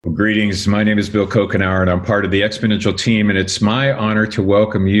Well, greetings. My name is Bill Kokenauer, and I'm part of the Exponential team, and it's my honor to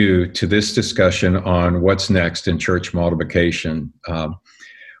welcome you to this discussion on what's next in church multiplication.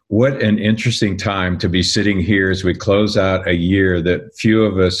 What an interesting time to be sitting here as we close out a year that few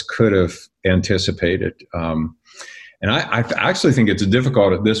of us could have anticipated. And I actually think it's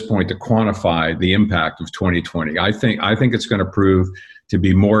difficult at this point to quantify the impact of 2020. I think it's going to prove to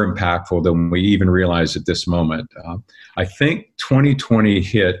be more impactful than we even realize at this moment. I think 2020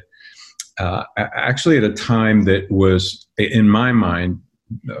 hit actually at a time that was, in my mind,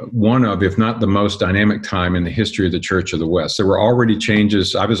 one of, if not the most dynamic time in the history of the Church of the West. There were already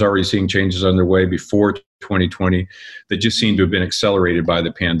changes. I was already seeing changes underway before 2020 that just seemed to have been accelerated by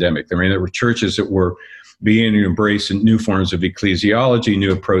the pandemic. I mean, there were churches that were beginning to embrace new forms of ecclesiology,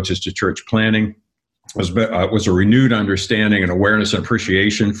 new approaches to church planning. Was a renewed understanding and awareness and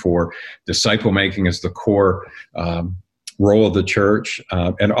appreciation for disciple making as the core role of the church.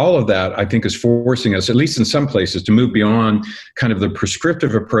 And all of that, I think, is forcing us, at least in some places, to move beyond kind of the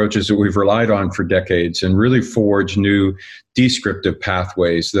prescriptive approaches that we've relied on for decades and really forge new descriptive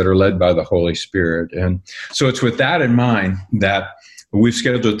pathways that are led by the Holy Spirit. And so it's with that in mind that we've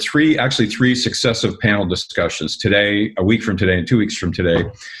scheduled three successive panel discussions today, a week from today, and 2 weeks from today,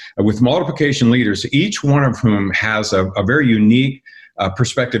 with multiplication leaders, each one of whom has a very unique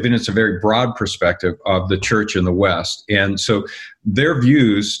perspective, and it's a very broad perspective of the church in the West. And so their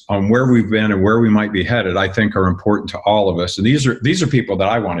views on where we've been and where we might be headed, I think, are important to all of us. And these are people that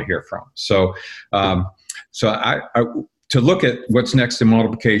I want to hear from. So, to look at what's next in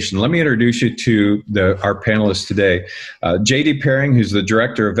multiplication, let me introduce you to our panelists today. J.D. Paring, who's the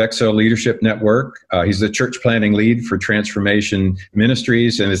director of XL Leadership Network. He's the church planning lead for Transformation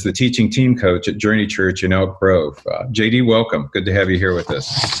Ministries and is the teaching team coach at Journey Church in Elk Grove. J.D., welcome. Good to have you here with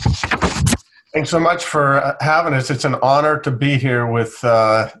us. Thanks so much for having us. It's an honor to be here with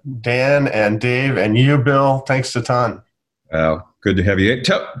Dan and Dave and you, Bill. Thanks a ton. Good to have you.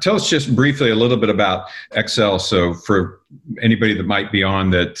 Tell us just briefly a little bit about XL, so for anybody that might be on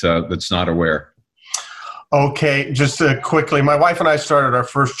that's not aware. Okay, just quickly, my wife and I started our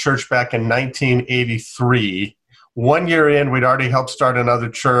first church back in 1983. 1 year in, we'd already helped start another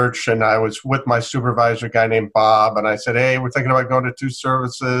church, and I was with my supervisor, a guy named Bob, and I said, hey, we're thinking about going to 2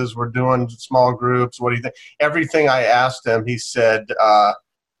 services. We're doing small groups. What do you think? Everything I asked him, he said,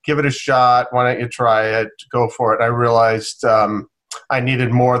 give it a shot. Why don't you try it? Go for it. I realized I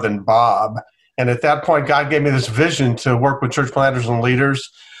needed more than Bob. And at that point, God gave me this vision to work with church planters and leaders.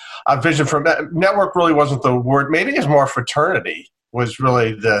 A vision from network really wasn't the word. Maybe it's more fraternity was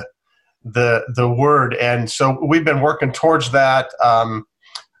really the word. And so we've been working towards that.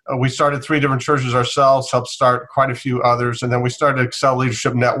 We started 3 different churches ourselves, helped start quite a few others. And then we started Excel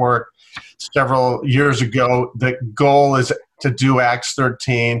Leadership Network several years ago. The goal is to do Acts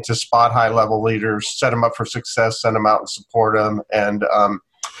 13, to spot high-level leaders, set them up for success, send them out and support them. And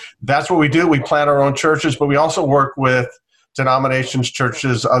that's what we do. We plant our own churches, but we also work with denominations,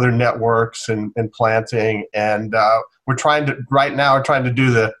 churches, other networks and planting. And we're trying to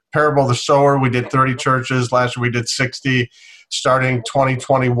do the parable of the sower. We did 30 churches. Last year we did 60. Starting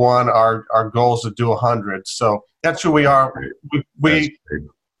 2021, our goal is to do 100. So that's who we are.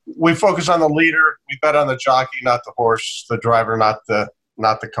 We focus on the leader. We bet on the jockey, not the horse, the driver, not the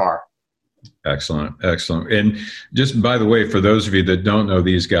car. Excellent. And just by the way, for those of you that don't know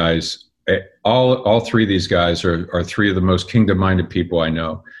these guys, all 3 of these guys are 3 of the most kingdom-minded people I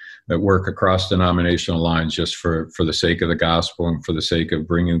know that work across denominational lines just for the sake of the gospel and for the sake of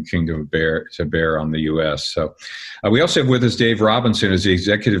bringing kingdom to bear on the U.S. So we also have with us Dave Robinson, who's the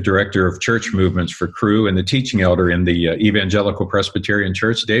Executive Director of Church Movements for Cru and the teaching elder in the Evangelical Presbyterian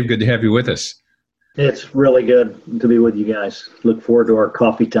Church. Dave, good to have you with us. It's really good to be with you guys. Look forward to our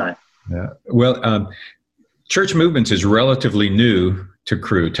coffee time. Yeah. Well, Church Movements is relatively new to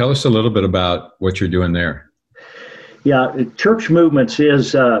Cru. Tell us a little bit about what you're doing there. Yeah, Church Movements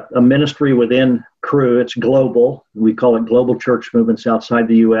is a ministry within Cru. It's global. We call it Global Church Movements outside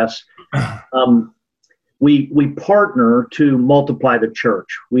the U.S. We partner to multiply the church.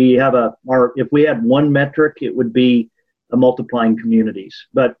 We have if we had one metric, it would be multiplying communities.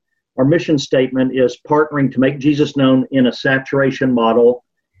 But our mission statement is partnering to make Jesus known in a saturation model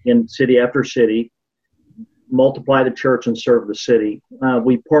in city after city, multiply the church and serve the city.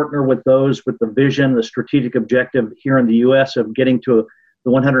 We partner with those with the vision, the strategic objective here in the U.S. of getting to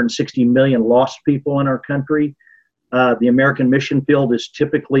the 160 million lost people in our country. The American mission field is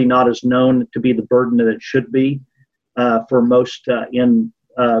typically not as known to be the burden that it should be for most in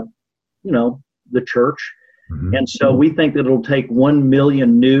the church. Mm-hmm. And so we think that it'll take 1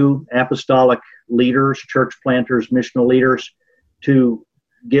 million new apostolic leaders, church planters, missional leaders to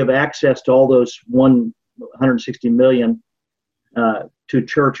give access to all those 160 million to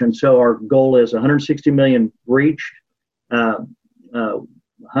church. And so our goal is 160 million reached,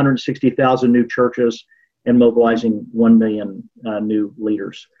 160,000 new churches, and mobilizing 1 million new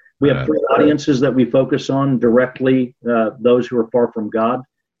leaders. We have three audiences that we focus on directly, those who are far from God.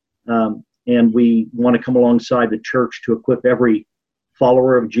 And we want to come alongside the church to equip every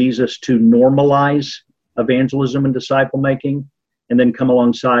follower of Jesus to normalize evangelism and disciple making, and then come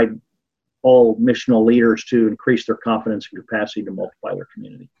alongside all missional leaders to increase their confidence and capacity to multiply their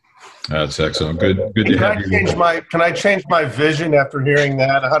community. That's excellent. Good to have you. Can I change my vision after hearing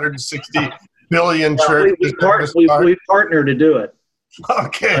that? 160 billion churches. We partner to do it.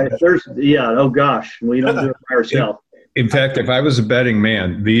 Okay. Oh gosh, we don't do it by ourselves. In fact, if I was a betting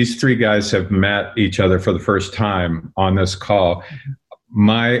man, these three guys have met each other for the first time on this call.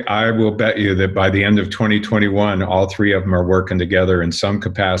 I will bet you that by the end of 2021, all three of them are working together in some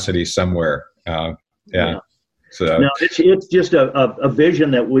capacity somewhere. Yeah. So no, it's just a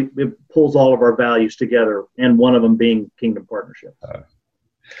vision that it pulls all of our values together, and one of them being kingdom partnership.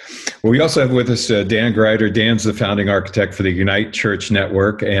 Well, we also have with us Dan Greider. Dan's the founding architect for the Unite Church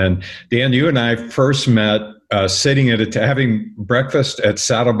Network. And Dan, you and I first met sitting having breakfast at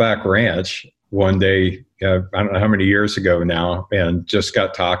Saddleback Ranch one day, I don't know how many years ago now, and just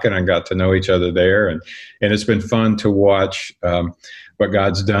got talking and got to know each other there. And it's been fun to watch what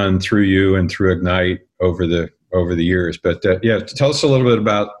God's done through you and through Ignite over the years. But tell us a little bit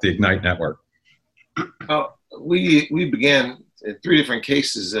about the Ignite Network. We began in three different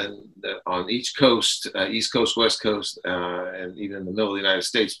cases on each coast, East Coast, West Coast, and even in the middle of the United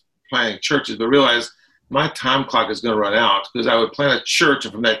States, planting churches, but realized my time clock is going to run out, because I would plant a church,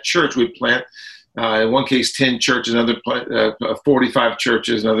 and from that church we'd plant, in one case, 10 churches, another 45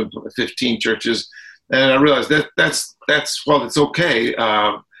 churches, another 15 churches. And I realized that's well, it's okay.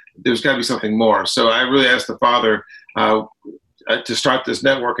 There's got to be something more. So I really asked the Father to start this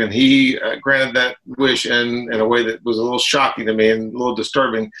network, and he granted that wish in a way that was a little shocking to me and a little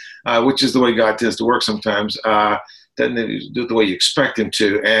disturbing, which is the way God tends to work sometimes. Doesn't do it the way you expect him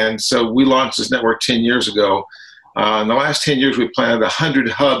to. And so we launched this network 10 years ago. In the last 10 years, we planted 100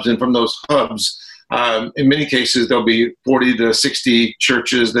 hubs, and from those hubs, in many cases, there'll be 40 to 60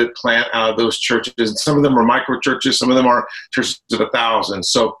 churches that plant out of those churches. And some of them are micro churches. Some of them are churches of 1,000.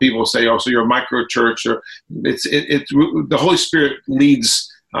 So people say, "Oh, so you're a micro church?" Or it's the Holy Spirit leads,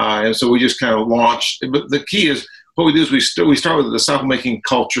 and so we just kind of launch. But the key is what we do is we start with the disciple-making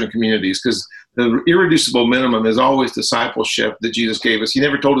culture and communities, because the irreducible minimum is always discipleship that Jesus gave us. He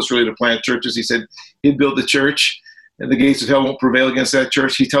never told us really to plant churches. He said he'd build the church, and the gates of hell won't prevail against that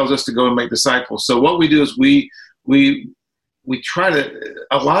church. He tells us to go and make disciples. So what we do is we try to,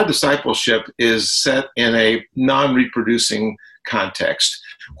 a lot of discipleship is set in a non-reproducing context,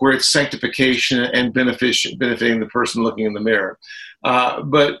 where it's sanctification and benefiting the person looking in the mirror.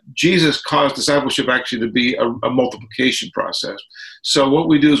 But Jesus caused discipleship actually to be a multiplication process. So what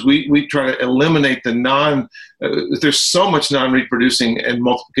we do is we try to eliminate the there's so much non-reproducing and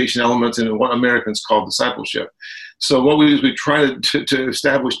multiplication elements in what Americans call discipleship. So what we do is we try to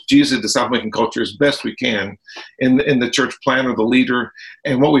establish Jesus' disciple-making culture as best we can in the church planner, the leader.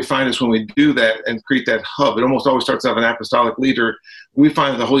 And what we find is when we do that and create that hub, it almost always starts out with an apostolic leader. We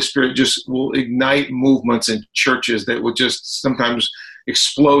find that the Holy Spirit just will ignite movements in churches that will just sometimes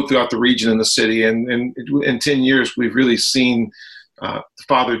explode throughout the region and the city. And in 10 years, we've really seen the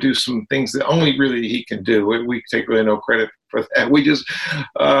Father do some things that only really He can do. We take really no credit for that. We just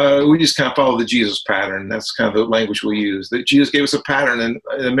kind of follow the Jesus pattern. That's kind of the language we use. That Jesus gave us a pattern, and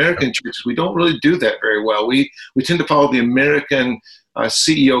in American churches we don't really do that very well. We tend to follow the American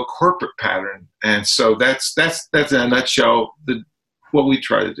CEO corporate pattern, and so that's in a nutshell what we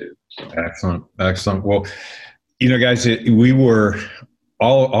try to do. So. Excellent. Well, guys, we were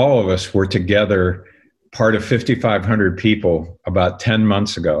all of us were together, part of 5,500 people about 10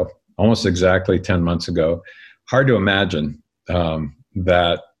 months ago, almost exactly 10 months ago. Hard to imagine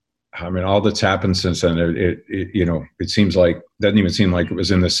that. I mean, all that's happened since then. It seems like, doesn't even seem like it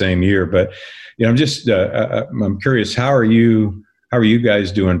was in the same year. But I'm just I'm curious. How are you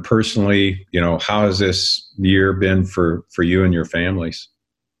guys doing personally? How has this year been for you and your families?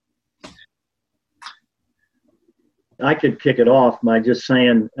 I could kick it off by just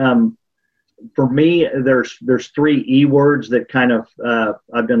saying, for me, there's three E words that kind of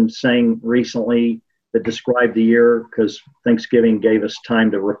I've been saying recently that describe the year, because Thanksgiving gave us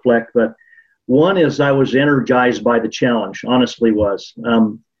time to reflect. But one is I was energized by the challenge, honestly was.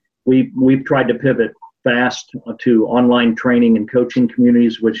 We've tried to pivot fast to online training and coaching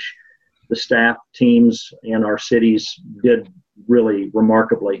communities, which the staff teams in our cities did really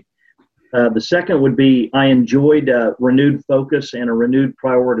remarkably. The second would be I enjoyed a renewed focus and a renewed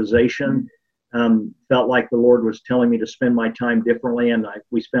prioritization. Felt like the Lord was telling me to spend my time differently, and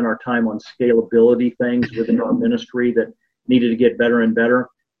we spent our time on scalability things within our ministry that needed to get better and better.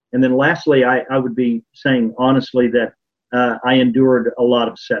 And then lastly, I would be saying honestly that I endured a lot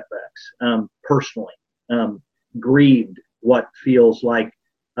of setbacks personally, grieved what feels like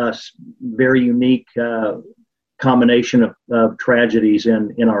a very unique combination of tragedies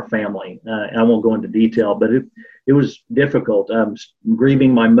in our family. I won't go into detail, but it was difficult.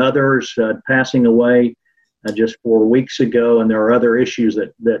 Grieving my mother's passing away just 4 weeks ago, and there are other issues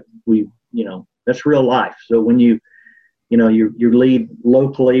that we, that's real life. So when you lead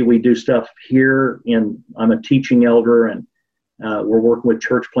locally, we do stuff here, and I'm a teaching elder, and we're working with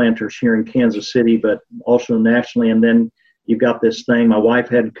church planters here in Kansas City, but also nationally. And then you've got this thing. My wife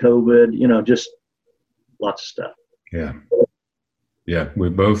had COVID, just lots of stuff. Yeah. Yeah. We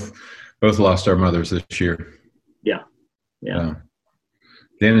both lost our mothers this year. Yeah. Yeah.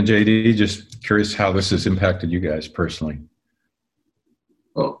 Dan and JD, just curious how this has impacted you guys personally.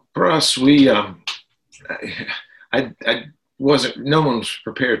 Well, for us, we, I wasn't, no one was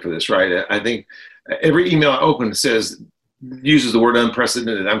prepared for this, right? I think every email I open uses the word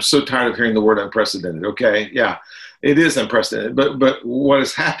unprecedented. I'm so tired of hearing the word unprecedented. Okay. Yeah, it is unprecedented. But what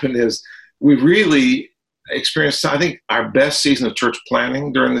has happened is we really experienced, I think, our best season of church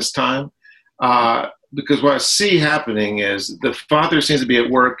planning during this time. Because what I see happening is the Father seems to be at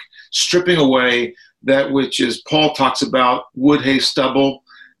work stripping away that which is, Paul talks about, wood, hay, stubble.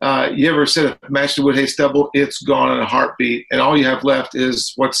 You ever said a match to wood, hay, stubble? It's gone in a heartbeat, and all you have left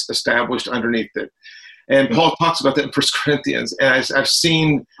is what's established underneath it. And Paul talks about that in 1 Corinthians. And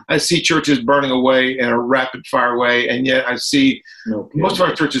I see churches burning away in a rapid fire way, and yet I see most of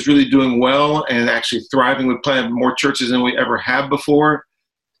our churches really doing well and actually thriving. We planted more churches than we ever have before.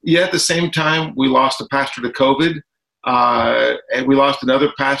 Yet at the same time, we lost a pastor to COVID, and we lost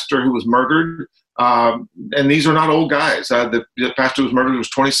another pastor who was murdered. And these are not old guys. The pastor who was murdered was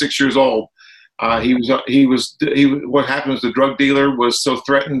 26 years old. What happened was the drug dealer was so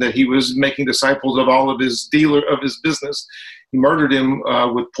threatened that he was making disciples of all of his business. He murdered him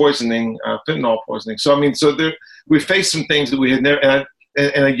with poisoning, fentanyl poisoning. So we faced some things that we had never,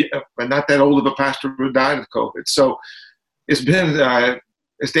 and not that old of a pastor who died of COVID. So it's been,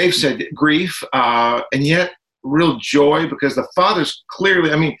 as Dave said, grief, and yet real joy, because the Father's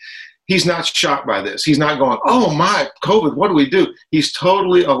clearly, he's not shocked by this. He's not going, oh my, COVID, what do we do? He's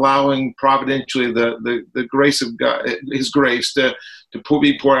totally allowing providentially the grace of God, his grace to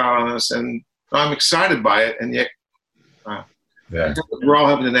be poured out on us. And I'm excited by it. And yet we're all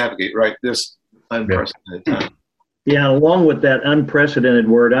having to navigate, right, this unprecedented time. Yeah, along with that unprecedented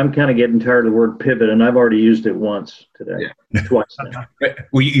word, I'm kind of getting tired of the word pivot, and I've already used it once today, twice now.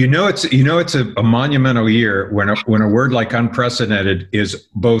 Well, it's a monumental year when a word like unprecedented is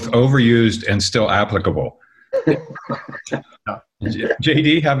both overused and still applicable.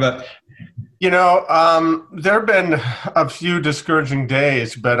 JD, how about? There have been a few discouraging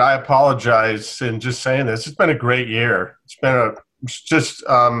days, but I apologize in just saying this. It's been a great year. It's been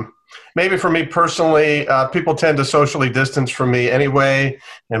maybe for me personally, people tend to socially distance from me anyway,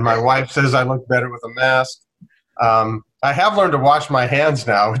 and my wife says I look better with a mask. I have learned to wash my hands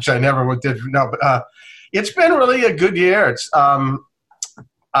now, which I never did. No, but it's been really a good year. It's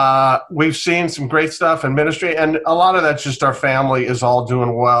we've seen some great stuff in ministry, and a lot of that's just our family is all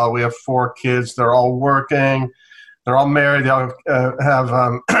doing well. We have 4 kids. They're all working. They're all married. They all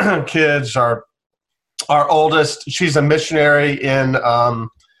have kids. Our oldest, she's a missionary in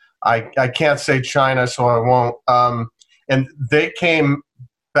I can't say China, so I won't. And they came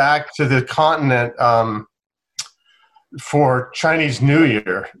back to the continent for Chinese New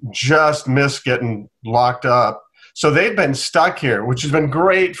Year, just missed getting locked up. So they've been stuck here, which has been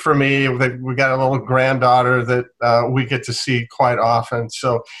great for me. We got a little granddaughter that we get to see quite often.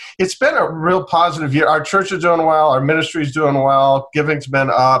 So it's been a real positive year. Our church is doing well. Our ministry is doing well. Giving's been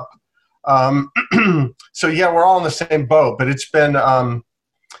up. So yeah, we're all in the same boat, but it's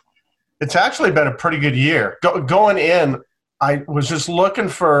actually been a pretty good year. Going in, I was just looking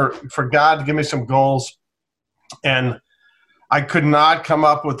for God to give me some goals, and I could not come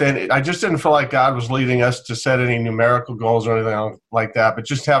up with any. I just didn't feel like God was leading us to set any numerical goals or anything like that, but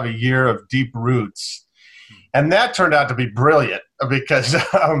just have a year of deep roots. And that turned out to be brilliant, because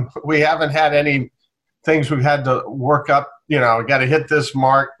we haven't had any things we've had to work up, got to hit this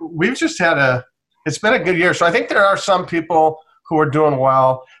mark. We've just had it's been a good year. So I think there are some people who are doing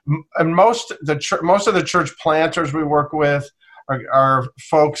well. And most of the church planters we work with are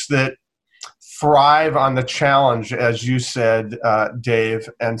folks that thrive on the challenge, as you said, Dave.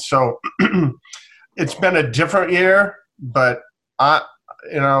 And so it's been a different year, but there's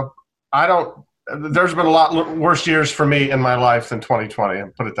been a lot worse years for me in my life than 2020. I'll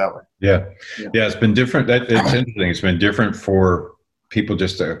put it that way. Yeah. It's been different. It's interesting. It's been different for people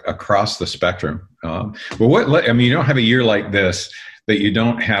just across the spectrum. But you don't have a year like this that you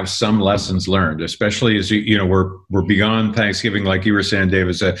don't have some lessons learned, especially as we're beyond Thanksgiving, like you were saying, Dave,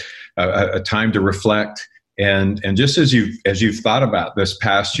 is a time to reflect. And just as you've thought about this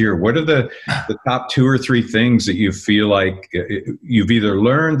past year, what are the top 2 or 3 things that you feel like you've either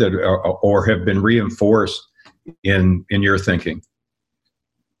learned or have been reinforced in your thinking?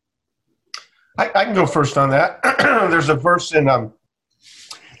 I can go first on that. There's a verse in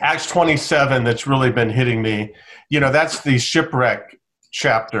Acts 27 that's really been hitting me. That's the shipwreck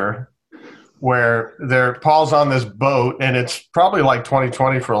chapter where Paul's on this boat, and it's probably like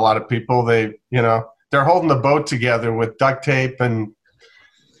 2020 for a lot of people. They're holding the boat together with duct tape and,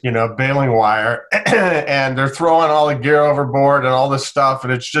 baling wire, and they're throwing all the gear overboard and all this stuff,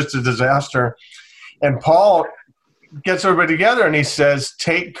 and it's just a disaster. And Paul gets everybody together, and he says,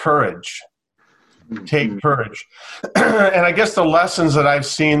 take courage. Take courage. And I guess the lessons that I've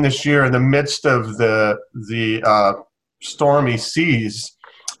seen this year in the midst of the stormy seas,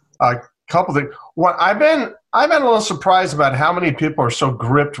 a couple things. I've been a little surprised about how many people are so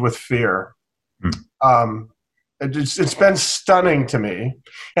gripped with fear. It's been stunning to me.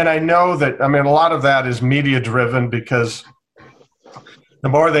 And I know that, a lot of that is media driven, because the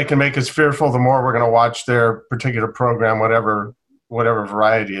more they can make us fearful, the more we're going to watch their particular program, whatever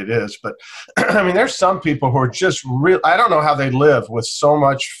variety it is. But there's some people who are just I don't know how they live with so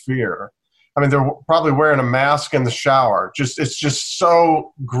much fear. They're probably wearing a mask in the shower. It's just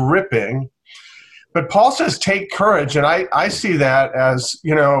so gripping. But Paul says, take courage. And I see that as,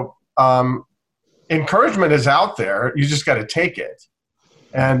 encouragement is out there. You just got to take it.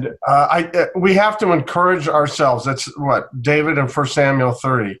 And we have to encourage ourselves. That's what David in 1 Samuel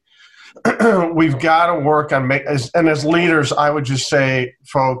 30. We've got to work on and as leaders, I would just say,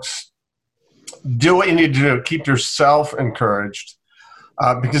 folks, do what you need to do. Keep yourself encouraged,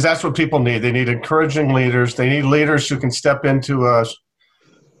 because that's what people need. They need encouraging leaders. They need leaders who can step into a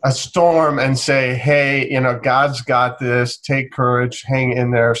storm and say, hey, God's got this. Take courage. Hang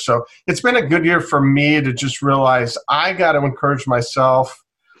in there. So it's been a good year for me to just realize I got to encourage myself.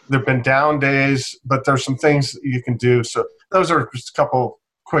 There have been down days, but there's some things that you can do. So those are just a couple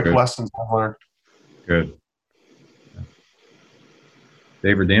quick lessons I've learned. Good.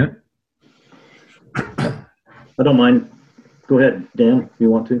 Dave or Dan? I don't mind. Go ahead, Dan, if you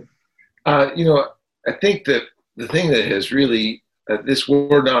want to. I think that the thing that has really, this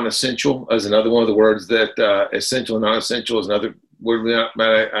word non-essential is another one of the words that essential and non-essential is another word we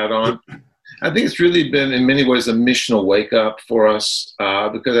might add on. I think it's really been, in many ways, a missional wake-up for us,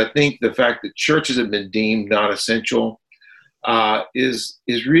 because I think the fact that churches have been deemed non-essential is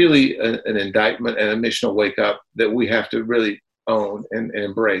really an indictment and a missional wake-up that we have to really own and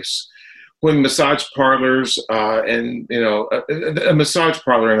embrace. When massage parlors a massage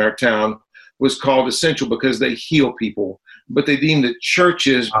parlor in our town was called essential because they heal people, but they deemed that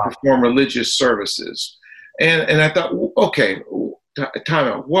churches perform religious services. And I thought, okay, time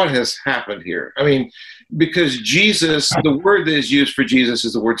out. What has happened here? Because Jesus, the word that is used for Jesus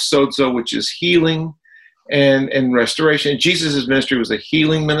is the word sozo, which is healing and restoration. Jesus' ministry was a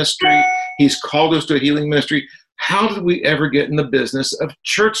healing ministry. He's called us to a healing ministry. How did we ever get in the business of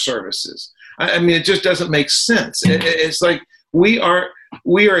church services? It just doesn't make sense. It's like we are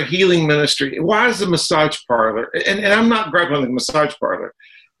a healing ministry. Why is the massage parlor? And I'm not griping on the massage parlor.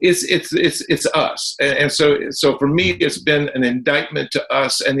 It's us. And so for me, it's been an indictment to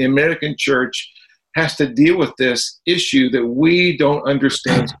us, and the American church has to deal with this issue that we don't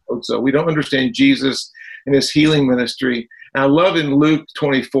understand. So we don't understand Jesus and his healing ministry. And I love in Luke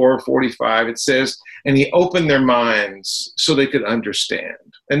 24:45, it says, and he opened their minds so they could understand.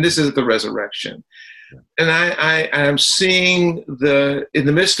 And this is the resurrection. And I am seeing in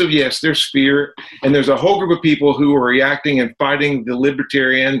the midst of, yes, there's fear, and there's a whole group of people who are reacting and fighting the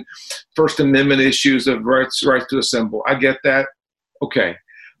libertarian First Amendment issues of rights to assemble. I get that. Okay.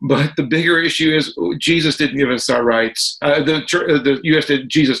 But the bigger issue is Jesus didn't give us our rights. The U.S. did.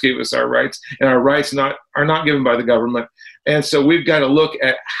 Jesus gave us our rights, and our rights are not given by the government. And so we've got to look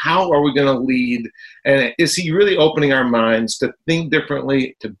at how are we going to lead, and is he really opening our minds to think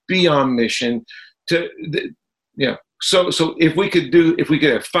differently, to be on mission, So if we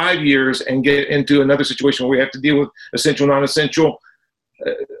could have 5 years and get into another situation where we have to deal with essential, non-essential,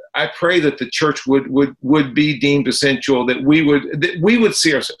 I pray that the church would be deemed essential, that we would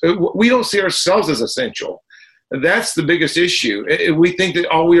see we don't see ourselves as essential. That's the biggest issue. We think that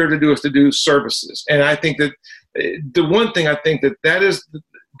all we are to do is to do services. And I think that the one thing I think that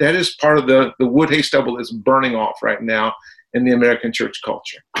is part of the wood hay stubble that's burning off right now in the American church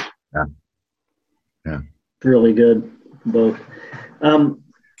culture. Yeah. Really good, both.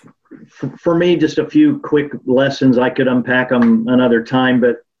 For me, just a few quick lessons. I could unpack them another time,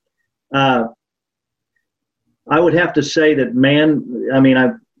 but I would have to say that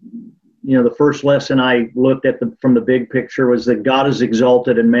the first lesson I looked at from the big picture was that God is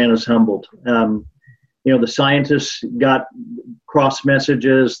exalted and man is humbled. The scientists got cross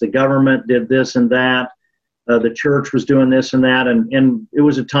messages, the government did this and that, the church was doing this and that, and it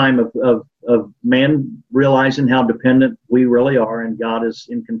was a time of man realizing how dependent we really are, and God is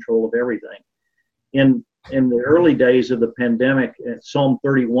in control of everything. In the early days of the pandemic, Psalm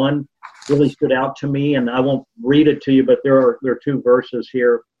 31 really stood out to me, and I won't read it to you, but there are two verses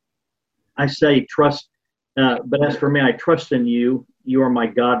here. I say, trust, but as for me, I trust in you. You are my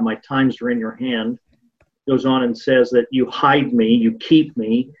God. My times are in your hand. Goes on and says that you hide me, you keep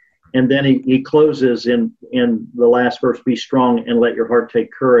me. And then he closes in the last verse, be strong and let your heart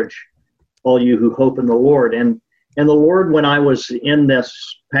take courage, all you who hope in the Lord. And the Lord, when I was in this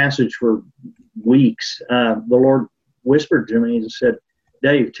passage for weeks, the Lord whispered to me and said,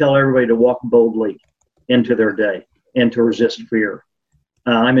 Dave, tell everybody to walk boldly into their day and to resist fear.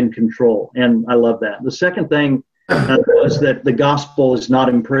 I'm in control. And I love that. The second thing was that the gospel is not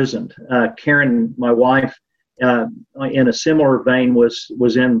imprisoned. Karen, my wife, in a similar vein,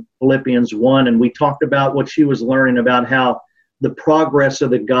 was in Philippians 1, and we talked about what she was learning about how the progress of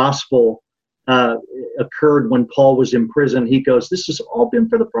the gospel occurred when Paul was in prison. He goes, this has all been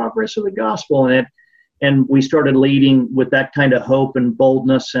for the progress of the gospel. And we started leading with that kind of hope and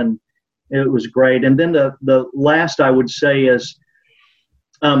boldness, and it was great. And then the last I would say is,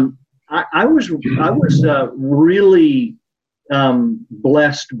 I was really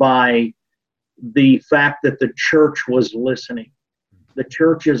blessed by the fact that the church was listening. The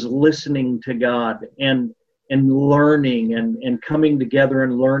church is listening to God and learning and coming together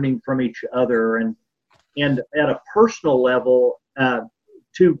and learning from each other. And at a personal level,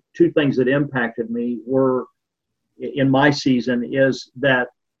 two things that impacted me were in my season is that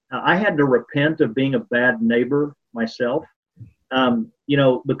I had to repent of being a bad neighbor myself.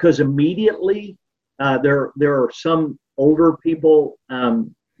 Because immediately there are some older people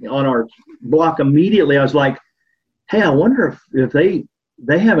on our block. Immediately I was like, hey, I wonder if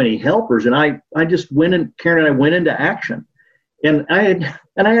they have any helpers. And I just Karen and I went into action, and I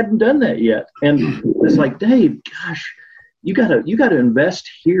hadn't done that yet. And it's like, Dave, gosh, you gotta invest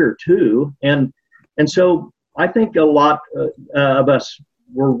here too. And so I think a lot of us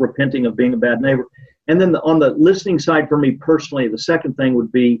were repenting of being a bad neighbor. And then on the listening side for me personally, the second thing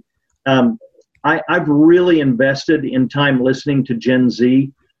would be I've really invested in time listening to Gen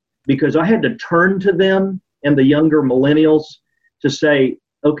Z, because I had to turn to them and the younger millennials to say,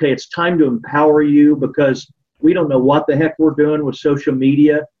 okay, it's time to empower you, because we don't know what the heck we're doing with social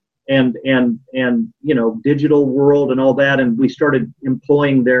media and digital world and all that. And we started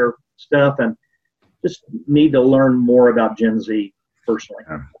employing their stuff, and just need to learn more about Gen Z personally.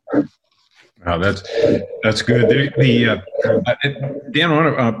 Yeah. Oh, that's good. Dan, I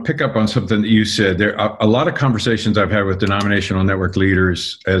want to pick up on something that you said. There are a lot of conversations I've had with denominational network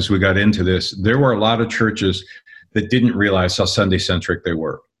leaders as we got into this. There were a lot of churches that didn't realize how Sunday-centric they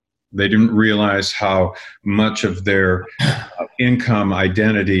were. They didn't realize how much of their income,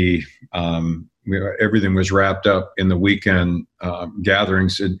 identity, everything was wrapped up in the weekend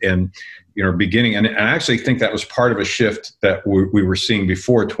gatherings and beginning. And I actually think that was part of a shift that we were seeing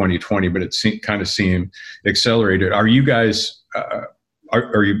before 2020, but it kind of seemed accelerated. Are you guys,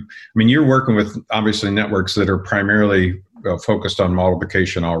 you're working with obviously networks that are primarily focused on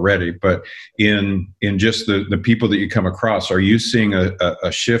multiplication already, but in just the people that you come across, are you seeing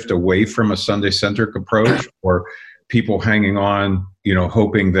a shift away from a Sunday-centric approach, or people hanging on,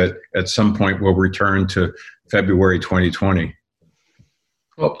 hoping that at some point we'll return to February 2020?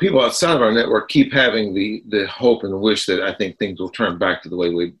 Well, people outside of our network keep having the hope and the wish that I think things will turn back to the way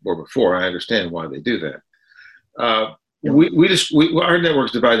we were before. I understand why they do that. Our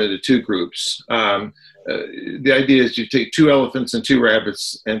network's divided into two groups. The idea is you take 2 elephants and 2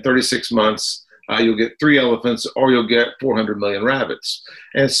 rabbits, and 36 months, you'll get 3 elephants, or you'll get 400 million rabbits.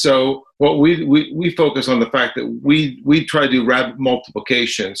 And so what we focus on the fact that we try to do rabbit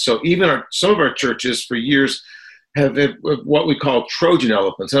multiplication. So even some of our churches for years have what we call Trojan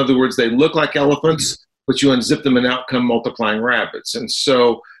elephants. In other words, they look like elephants, but you unzip them and out come multiplying rabbits. And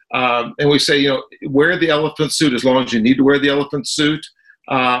so And we say, wear the elephant suit as long as you need to wear the elephant suit.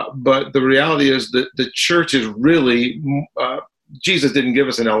 But the reality is that the church is really, Jesus didn't give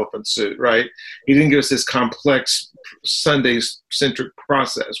us an elephant suit, right? He didn't give us this complex Sunday-centric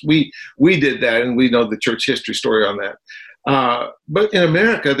process. We did that, and we know the church history story on that. But in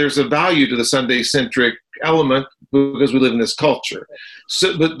America, there's a value to the Sunday-centric element because we live in this culture.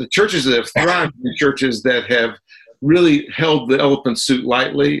 So, but the churches that have thrived, the churches that have really held the elephant suit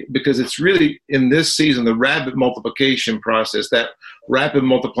lightly, because it's really in this season, the rapid multiplication process, that rapid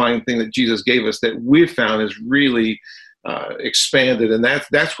multiplying thing that Jesus gave us, that we've found is really expanded, and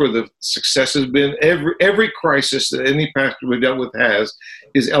that's where the success has been. Every crisis that any pastor we've dealt with has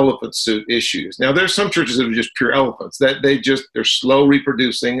is elephant suit issues. Now, there's some churches that are just pure elephants, that they're slow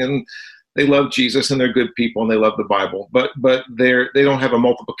reproducing, and they love Jesus and they're good people and they love the Bible, but they don't have a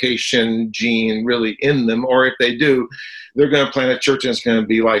multiplication gene really in them, or if they do, they're going to plant a church and it's going to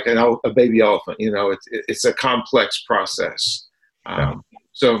be like a baby elephant. It's a complex process.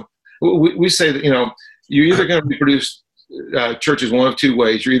 So we say that you're either going to reproduce churches one of two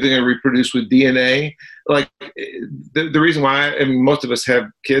ways. You're either going to reproduce with DNA. Like the reason why most of us have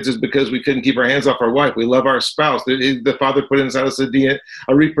kids is because we couldn't keep our hands off our wife. We love our spouse. The Father put inside us a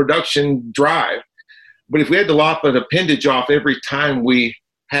reproduction drive. But if we had to lop an appendage off every time we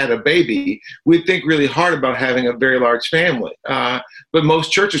had a baby, we'd think really hard about having a very large family. But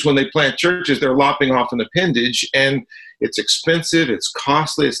most churches, when they plant churches, they're lopping off an appendage, and it's expensive, it's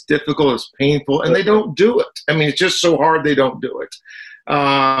costly, it's difficult, it's painful, and they don't do it. I mean, it's just so hard they don't do it.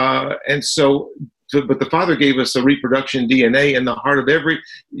 But the Father gave us a reproduction DNA in the heart of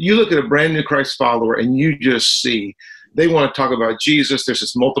you look at a brand new Christ follower and you just see they want to talk about Jesus. There's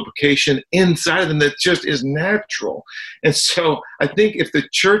this multiplication inside of them that just is natural. And so I think if the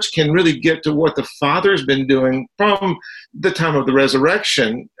church can really get to what the Father's been doing from the time of the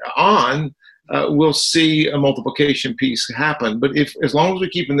resurrection on, we'll see a multiplication piece happen. But as long as we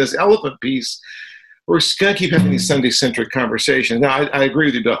keep in this elephant piece, we're going to keep having these Sunday-centric conversations. Now, I agree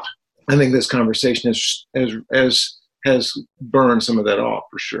with you, Bill. I think this conversation has burned some of that off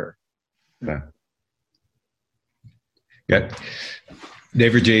for sure. Yeah.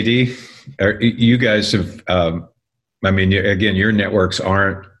 David, JD, you guys have, again, your networks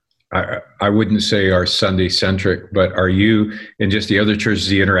aren't, I wouldn't say are Sunday-centric, but are you, and just the other churches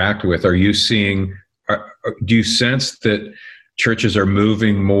you interact with, are you seeing, do you sense that churches are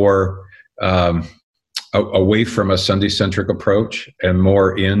moving more away from a Sunday-centric approach and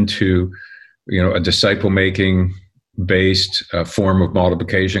more into, a disciple-making based form of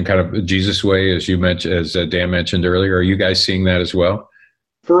multiplication, kind of Jesus way, as you mentioned, as Dan mentioned earlier? Are you guys seeing that as well?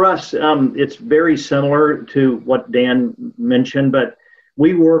 For us, it's very similar to what Dan mentioned, but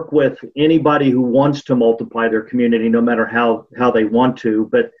we work with anybody who wants to multiply their community, no matter how they want to.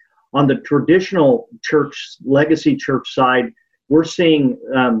 But on the traditional church, legacy church side, we're seeing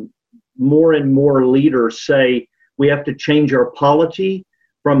more and more leaders say we have to change our polity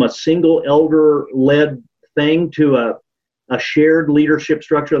from a single elder-led thing to a shared leadership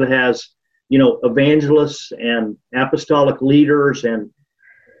structure that has, evangelists and apostolic leaders and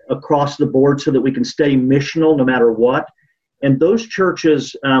across the board, so that we can stay missional no matter what. And those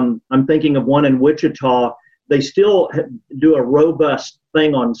churches, I'm thinking of one in Wichita, they still do a robust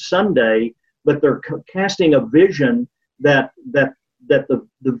thing on Sunday, but they're casting a vision that the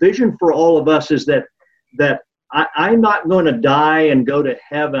vision for all of us is that I'm not going to die and go to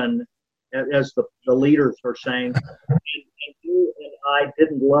heaven, as the leaders are saying, and you and I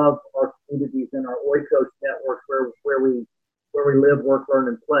didn't love our communities and our Oikos network where we live, work, learn,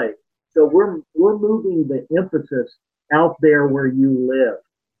 and play. So we're moving the emphasis out there where you live.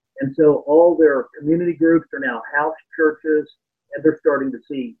 And so all their community groups are now house churches, and they're starting to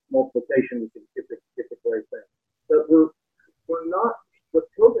see multiplication, which is a great thing. But we're not, what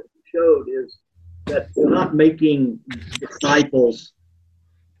COVID showed is that we're not making disciples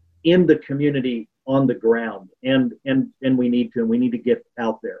in the community on the ground, and we need to get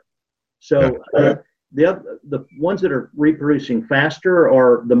out there. So the ones that are reproducing faster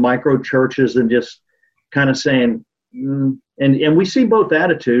are the micro churches, and just kind of saying, and we see both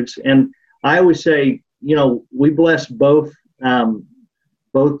attitudes. And I always say, we bless both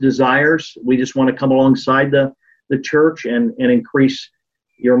desires. We just want to come alongside the church and increase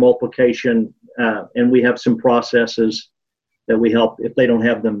your multiplication. And we have some processes that we help if they don't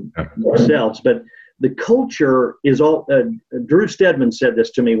have them themselves. But the culture is all, Drew Stedman said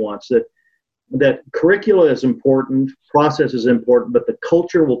this to me once, that curricula is important, process is important, but the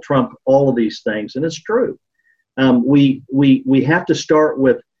culture will trump all of these things. And it's true. We have to start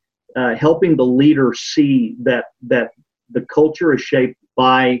with helping the leader see that the culture is shaped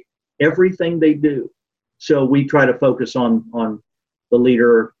by everything they do. So we try to focus on the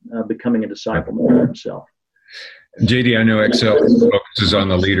leader becoming a disciple of himself. JD, I know Excel focuses on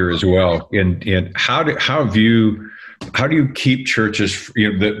the leader as well. And how do you keep churches?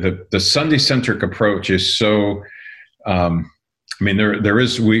 The Sunday centric approach is so. There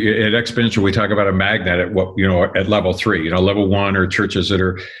is, at Exponential, we talk about a magnet at level 3. Level 1 are churches that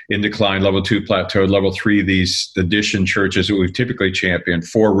are in decline, level 2 plateaued, level 3 these addition churches that we've typically championed,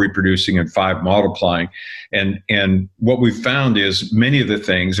 4 reproducing and 5 multiplying. And what we've found is many of the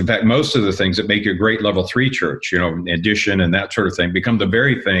things, in fact, most of the things that make you a great level 3 church, addition and that sort of thing, become the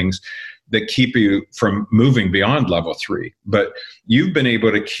very things that keep you from moving beyond level 3. But you've been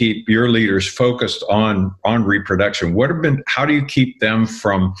able to keep your leaders focused on reproduction. How do you keep them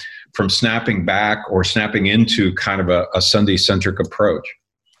from snapping back or snapping into kind of a Sunday-centric approach?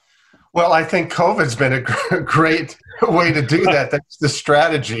 Well, I think COVID's been a great way to do that. That's the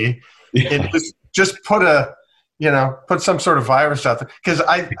strategy. Yeah. And just put some sort of virus out there. Because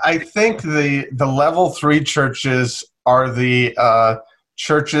I think the level 3 churches are the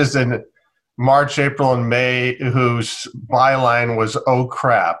churches in March, April, and May whose byline was "Oh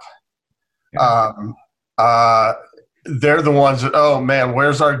crap." Yeah. They're the ones that, oh man,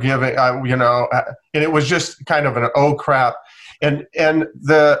 where's our giving? And it was just kind of an "oh crap," and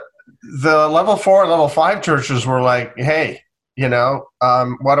the level 4 and level 5 churches were like, hey,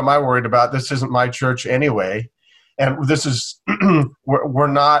 what am I worried about? This isn't my church anyway, and this is we're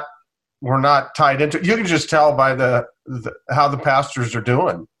not tied into. You can just tell by how the pastors are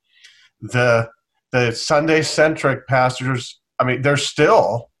doing. The Sunday-centric pastors, they're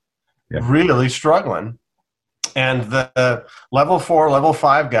still really struggling. And the level 4, level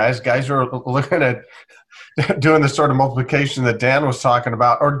 5 guys who are looking at doing the sort of multiplication that Dan was talking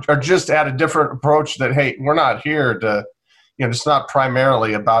about, or just at a different approach that, hey, we're not here to, it's not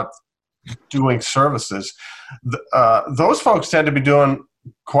primarily about doing services. Those folks tend to be doing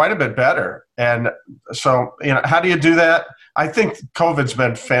quite a bit better. And so, how do you do that? I think COVID's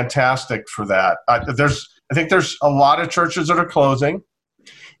been fantastic for that. I think there's a lot of churches that are closing,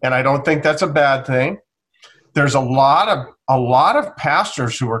 and I don't think that's a bad thing. There's a lot of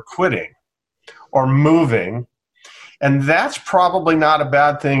pastors who are quitting or moving, and that's probably not a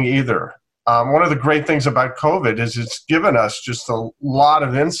bad thing either. One of the great things about COVID is it's given us just a lot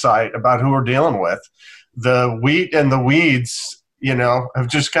of insight about who we're dealing with. The wheat and the weeds, have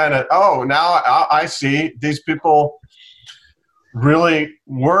just kind of, now I see these people really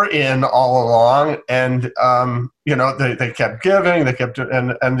were in all along, and they kept giving,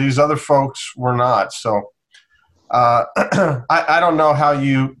 and these other folks were not. So I don't know how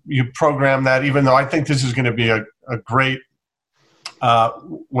you program that, even though I think this is going to be a great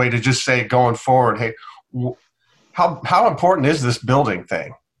way to just say going forward, hey, how important is this building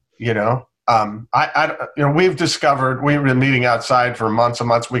thing? We've discovered, we've been meeting outside for months and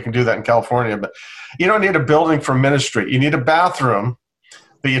months. We can do that in California, but you don't need a building for ministry. You need a bathroom,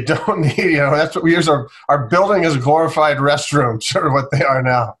 but you don't need, that's what we use our building as a glorified restroom, sort of what they are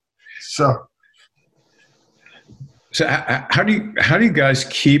now. So how do you guys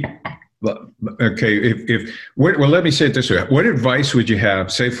keep, okay, let me say it this way. What advice would you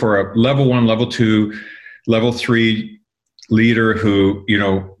have, say, for a level 1, level 2, level 3 leader who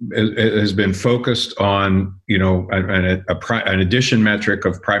has been focused on an addition metric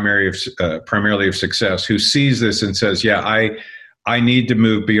of primarily of success, who sees this and says, I need to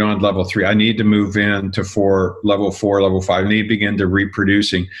move beyond level 3. I need to move into level 4, level 5. I need to begin to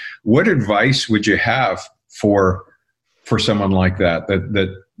reproducing. What advice would you have for someone like that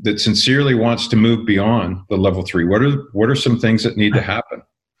sincerely wants to move beyond the level 3? What are some things that need to happen?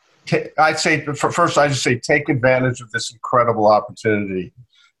 I'd say, first, I just say take advantage of this incredible opportunity.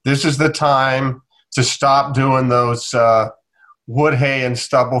 This is the time to stop doing those wood, hay, and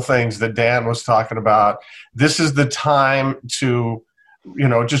stubble things that Dan was talking about. This is the time to,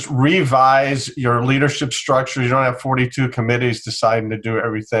 just revise your leadership structure. You don't have 42 committees deciding to do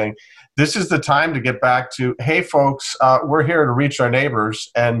everything. This is the time to get back to, hey, folks, we're here to reach our neighbors.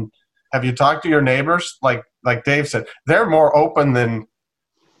 And have you talked to your neighbors? Like Dave said, they're more open than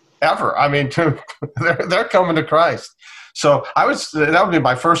ever. They're coming to Christ. So that would be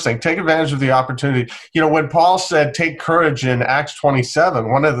my first thing. Take advantage of the opportunity. When Paul said, take courage in Acts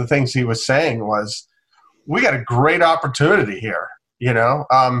 27, one of the things he was saying was, we got a great opportunity here. He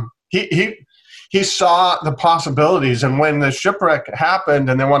saw the possibilities. And when the shipwreck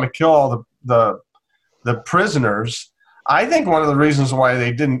happened and they want to kill all the prisoners, I think one of the reasons why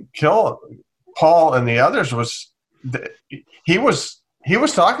they didn't kill Paul and the others was he was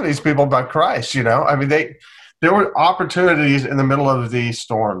talking to these people about Christ. there were opportunities in the middle of the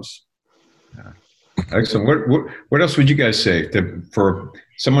storms. Excellent. What else would you guys say for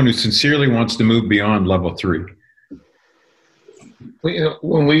someone who sincerely wants to move beyond level 3?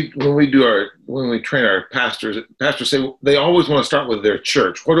 When we train our pastors say they always want to start with their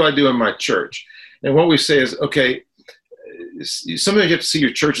church. What do I do in my church? And what we say is, okay, sometimes you have to see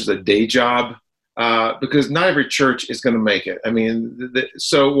your church as a day job, because not every church is going to make it. I mean,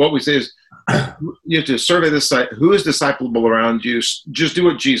 so what we say is you have to survey the site. Who is disciplable around you? Just do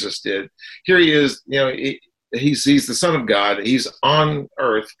what Jesus did. Here he is. He's the Son of God. He's on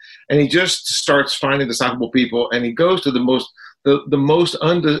earth, and he just starts finding disciplable people, and he goes to the most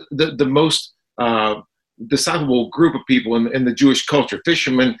disciplable group of people in the Jewish culture.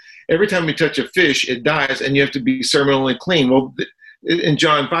 Fishermen. Every time you touch a fish, it dies, and you have to be ceremonially clean. Well, in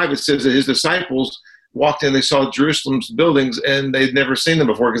John 5, it says that his disciples walked in, they saw Jerusalem's buildings, and they'd never seen them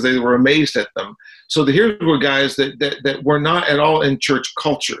before because they were amazed at them. So here were guys that were not at all in church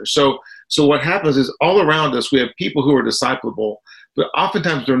culture. So what happens is all around us, we have people who are disciplable, but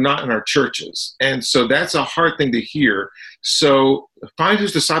oftentimes they're not in our churches. And so that's a hard thing to hear. So find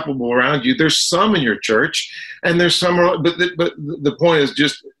who's disciplable around you. There's some in your church, and there's some, but the point is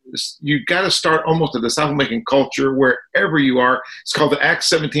just, you got to start almost a disciple-making culture wherever you are. It's called the Acts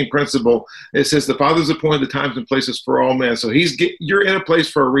 17 principle. It says the Father's appointed the times and places for all men. So you're in a place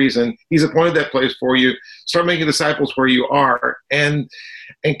for a reason. He's appointed that place for you. Start making disciples where you are, and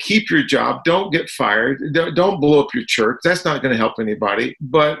keep your job. Don't get fired. Don't blow up your church. That's not going to help anybody.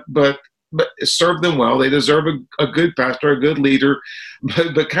 But serve them well. They deserve a good pastor, a good leader.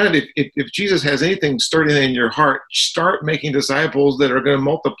 But kind of if Jesus has anything stirring in your heart, start making disciples that are going to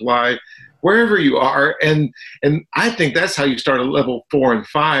multiply wherever you are. And I think that's how you start a level 4 and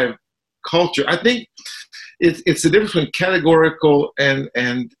 5 culture. I think it's the difference between categorical and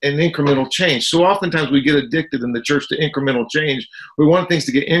incremental change. So oftentimes we get addicted in the church to incremental change. We want things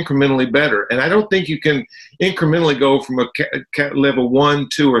to get incrementally better. And I don't think you can incrementally go from a level 1,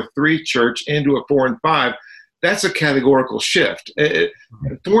 2, or 3 church into a 4 and 5. That's a categorical shift.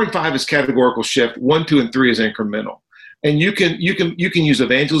 4 and 5 is categorical shift. 1, 2, and 3 is incremental. And you can use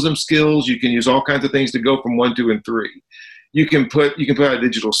evangelism skills. You can use all kinds of things to go from 1, 2, and 3. You can put out a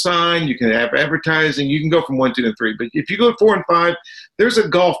digital sign. You can have advertising. You can go from 1, 2, and 3. But if you go to 4 and 5, there's a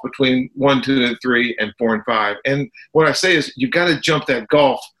gulf between 1, 2, and 3, and 4 and 5. And what I say is you've got to jump that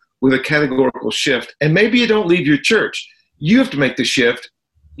gulf with a categorical shift. And maybe you don't leave your church. You have to make the shift.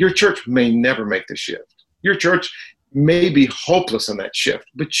 Your church may never make the shift. Your church may be hopeless in that shift,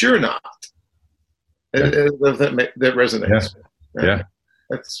 but you're not. That resonates. Yeah.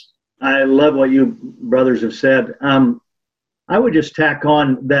 I love what you brothers have said. I would just tack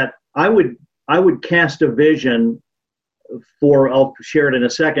on that I would cast a vision for, I'll share it in a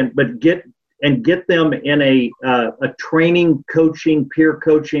second, but get them in a training, coaching, peer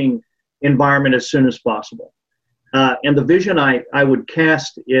coaching environment as soon as possible. And the vision I would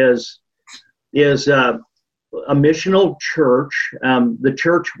cast is a missional church. The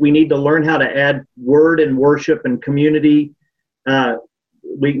church, we need to learn how to add word and worship and community.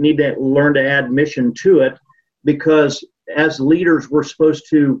 We need to learn to add mission to it, because as leaders, we're supposed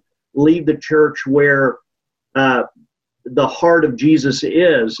to lead the church where the heart of Jesus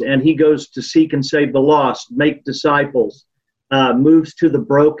is, and he goes to seek and save the lost, make disciples, moves to the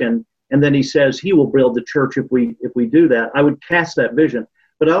broken, and then he says he will build the church if we do that. I would cast that vision,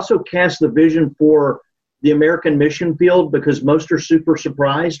 but I also cast the vision for the American mission field, because most are super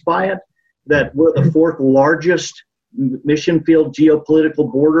surprised by it, that we're the 4th largest mission field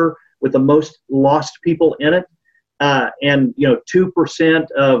geopolitical border with the most lost people in it. And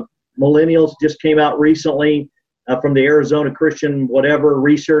 2% of millennials just came out recently from the Arizona Christian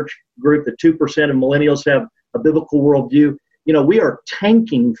research group that 2% of millennials have a biblical worldview. We are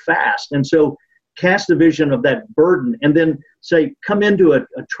tanking fast. And so cast a vision of that burden, and then say, come into a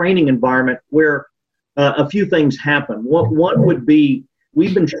training environment where a few things happen. One would be,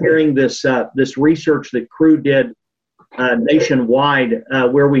 we've been sharing this research that Cru did nationwide,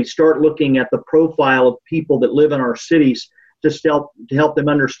 where we start looking at the profile of people that live in our cities to help them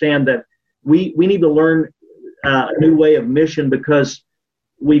understand that we need to learn a new way of mission, because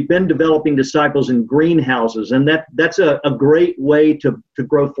we've been developing disciples in greenhouses, and that's a great way to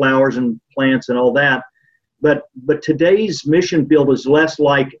grow flowers and plants and all that. But today's mission field is less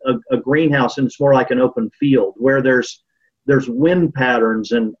like a greenhouse, and it's more like an open field where there's wind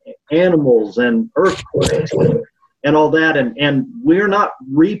patterns and animals and earthquakes and all that, and we're not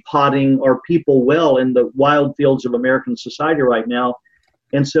repotting our people well in the wild fields of American society right now.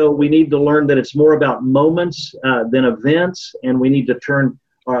 And so we need to learn that it's more about moments than events, and we need to turn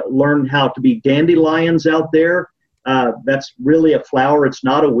learn how to be dandelions out there. That's really a flower. It's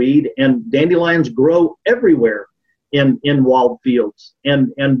not a weed. And dandelions grow everywhere in wild fields.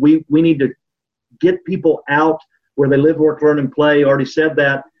 And we need to get people out where they live, work, learn, and play. Already said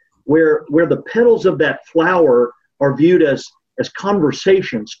that. Where the petals of that flower are viewed as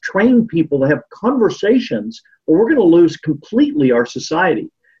conversations. Train people to have conversations, or we're going to lose completely our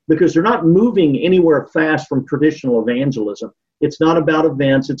society, because they're not moving anywhere fast from traditional evangelism. It's not about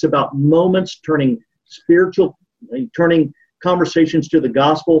events. It's about moments, turning conversations to the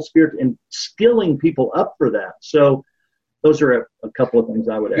gospel, spirit, and skilling people up for that. So those are a couple of things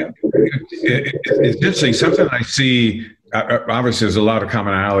I would add. It's interesting. Something I see, obviously there's a lot of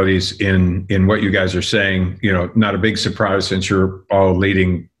commonalities in what you guys are saying, not a big surprise since you're all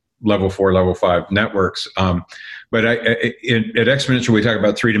leading level 4, level 5 networks. But at Exponential, we talk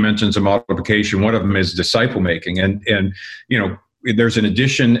about 3 dimensions of multiplication. One of them is disciple making. And there's an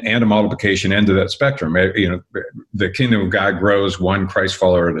addition and a multiplication end to that spectrum. The kingdom of God grows one Christ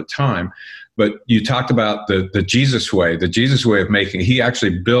follower at a time. But you talked about the Jesus way of making. He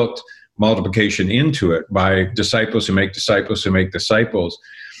actually built multiplication into it by disciples who make disciples who make disciples.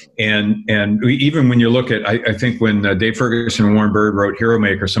 And even when you look at, I think when Dave Ferguson and Warren Bird wrote Hero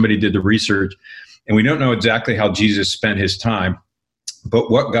Maker, somebody did the research, and we don't know exactly how Jesus spent his time,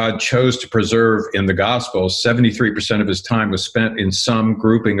 but what God chose to preserve in the Gospels, 73% of his time was spent in some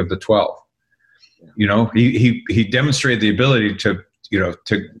grouping of the 12. He demonstrated the ability to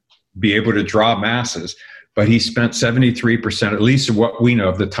be able to draw masses, but he spent 73%, at least of what we know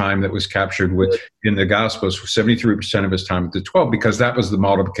of the time that was captured in the Gospels, 73% of his time with the 12, because that was the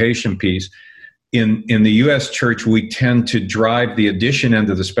multiplication piece. In the U.S. church, we tend to drive the addition end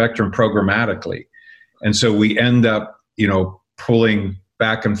of the spectrum programmatically. And so we end up, pulling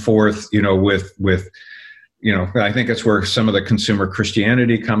back and forth, with I think that's where some of the consumer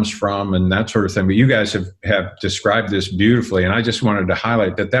Christianity comes from and that sort of thing. But you guys have described this beautifully. And I just wanted to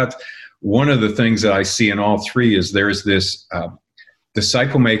highlight that that's one of the things that I see in all 3 is there's this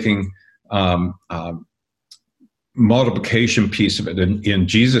disciple making multiplication piece of it in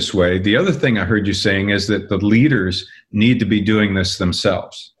Jesus' way. The other thing I heard you saying is that the leaders need to be doing this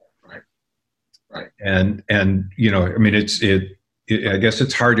themselves. Right. And I mean, I guess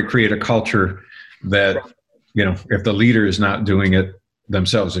it's hard to create a culture that, if the leader is not doing it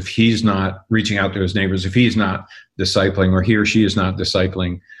themselves, if he's not reaching out to his neighbors, if he's not discipling, or he or she is not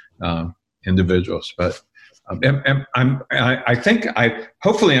discipling individuals. But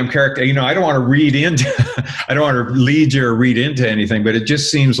hopefully I'm character. I don't want to I don't want to lead you or read into anything, but it just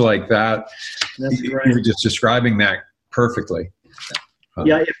seems like that. That's you were just describing that perfectly.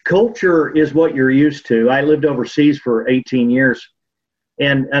 Yeah, if culture is what you're used to, I lived overseas for 18 years,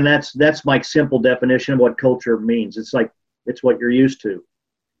 and that's my simple definition of what culture means. It's what you're used to,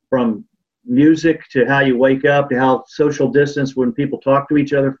 from music to how you wake up to how social distance when people talk to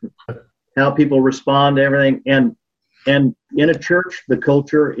each other, how people respond to everything. And in a church, the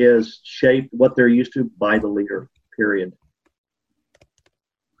culture is shaped what they're used to by the leader, period.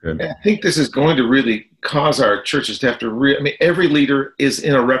 Good. I think this is going to really cause our churches to have to every leader is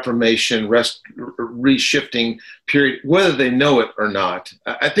in a reformation, reshifting period, whether they know it or not.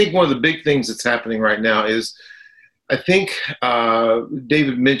 I think one of the big things that's happening right now is, I think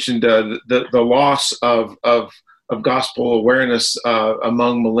David mentioned the loss of gospel awareness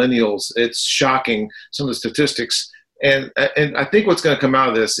among millennials. It's shocking, some of the statistics. And I think what's going to come out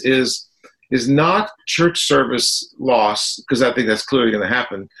of this is not church service loss, because I think that's clearly going to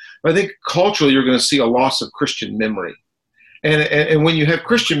happen. But I think culturally you're going to see a loss of Christian memory. And when you have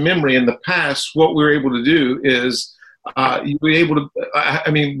Christian memory in the past, what we're able to do is we're able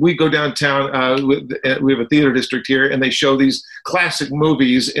to, we go downtown, we have a theater district here, and they show these classic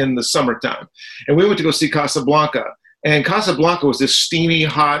movies in the summertime. And we went to go see Casablanca. And Casablanca was this steamy,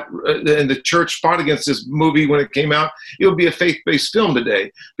 hot, and the church fought against this movie when it came out. It would be a faith-based film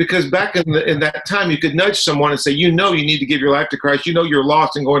today, because back in that time, you could nudge someone and say, you need to give your life to Christ. You're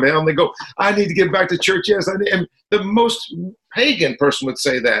lost and going to hell. And they go, I need to get back to church. Yes, and the most pagan person would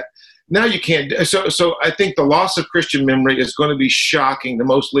say that. Now you can't. So I think the loss of Christian memory is going to be shocking to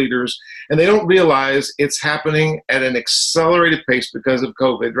most leaders, and they don't realize it's happening at an accelerated pace because of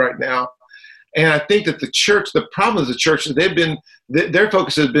COVID right now. And I think that the problem is the church, their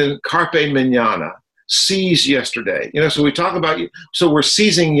focus has been carpe manana, seize yesterday. So we talk about, so we're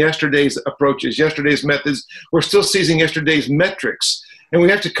seizing yesterday's approaches, yesterday's methods. We're still seizing yesterday's metrics. And we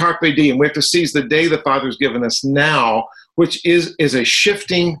have to carpe diem. We have to seize the day the Father's given us now, which is a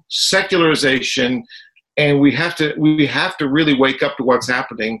shifting secularization. And we have to really wake up to what's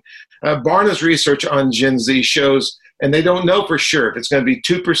happening. Barna's research on Gen Z shows and they don't know for sure if it's going to be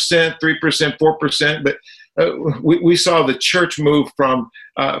 2%, 3%, 4%. But we saw the church move from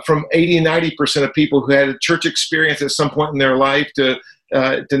 80, 90% of people who had a church experience at some point in their life to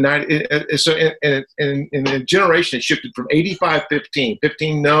 90. So in a generation, it shifted from 85-15,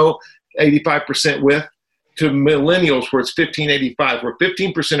 15 no, 85% with, to millennials where it's 15-85, where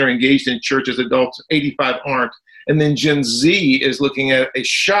 15% are engaged in church as adults, 85 aren't. And then Gen Z is looking at a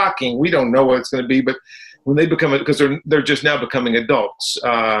shocking, we don't know what it's going to be, but when they become, because they're just now becoming adults,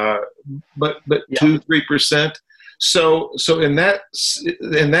 but 2-3%. So in that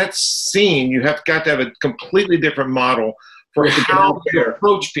scene, you have got to have a completely different model for how to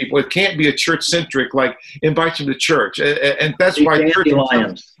approach people. It can't be a church centric, like invite them to church, and that's why church.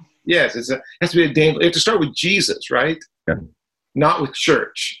 Yes, it has to be a danger. You have to start with Jesus, right? Yeah. Not with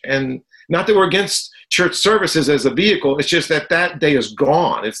church, and not that we're against church services as a vehicle. It's just that day is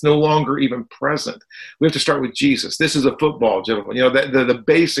gone. It's no longer even present. We have to start with Jesus. This is a football, gentlemen. You know, the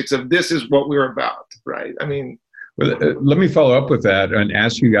basics of this is what we're about, right? I mean, well, let me follow up with that and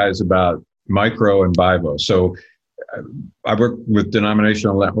ask you guys about micro and Bivo. So I work with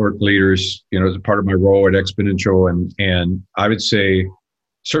denominational network leaders, you know, as a part of my role at Exponential, and I would say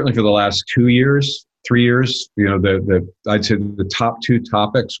certainly for the last 2 years, 3 years, you know, I'd say the top 2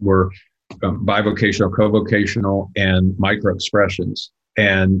 topics were bivocational, co-vocational, and micro expressions,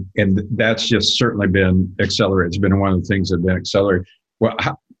 and that's just certainly been accelerated. It's been one of the things that have been accelerated. Well,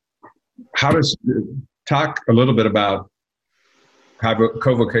 how does talk a little bit about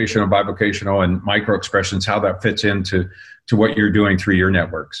co-vocational, bivocational, and micro expressions, how that fits into what you're doing through your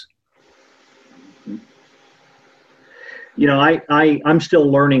networks? You know, I'm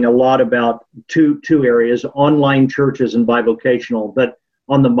still learning a lot about two areas: online churches and bivocational. But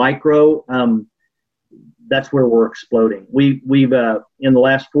on the micro, that's where we're exploding. We've in the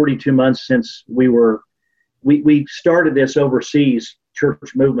last 42 months since we started this overseas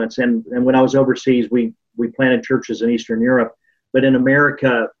church movements, and when I was overseas, we planted churches in Eastern Europe. But in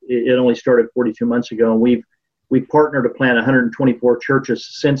America, it only started 42 months ago, and we've partnered to plant 124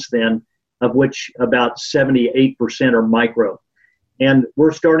 churches since then, of which about 78% are micro. And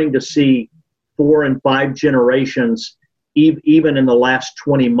we're starting to see 4 and 5 generations, even in the last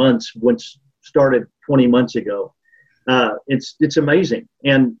 20 months, which started 20 months ago. It's amazing.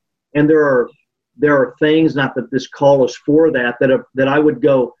 And there are things, not that this call is for that I would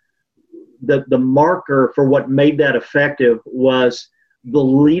go, the marker for what made that effective was the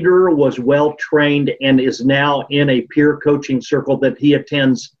leader was well trained and is now in a peer coaching circle that he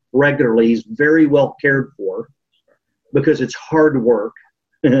attends regularly. He's very well cared for, because it's hard work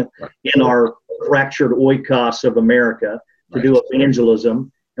in our fractured oikos of America to do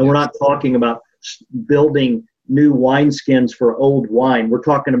evangelism. And we're not talking about building new wineskins for old wine. We're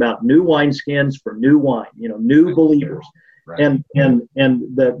talking about new wineskins for new wine, you know, new believers. Right. And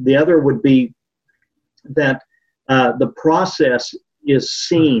the other would be that the process is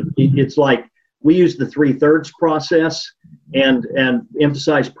seen. It's like we use the 3/3 process and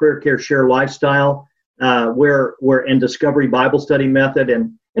emphasize prayer, care, share lifestyle, where in Discovery Bible Study Method,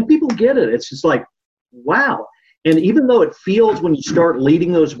 and people get it. It's just like, wow. And even though it feels when you start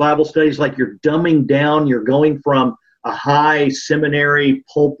leading those Bible studies like you're dumbing down, you're going from a high seminary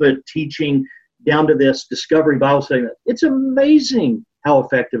pulpit teaching down to this Discovery Bible Study, it's amazing how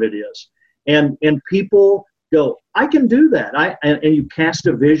effective it is. And people go, I can do that. And you cast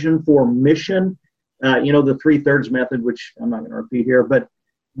a vision for mission. You know, the 3/3 method, which I'm not going to repeat here, but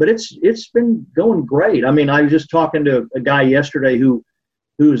it's been going great. I mean, I was just talking to a guy yesterday who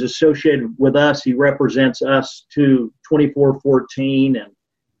is associated with us. He represents us to 2414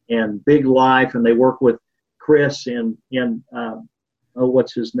 and Big Life, and they work with Chris in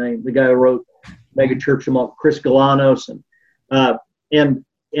what's his name? The guy who wrote Mega Church, Chris Galanos, and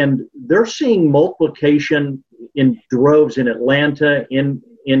they're seeing multiplication in droves in Atlanta, in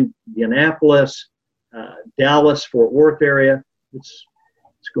Indianapolis, Dallas, Fort Worth area. It's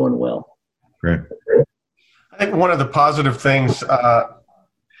going well. Great. I think one of the positive things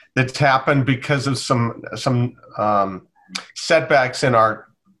that's happened because of some setbacks in our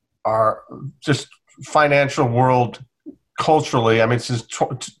just financial world culturally. I mean, since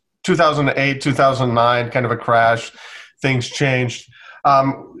 2008, 2009, kind of a crash, things changed.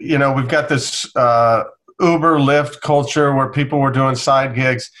 You know, we've got this Uber, Lyft culture where people were doing side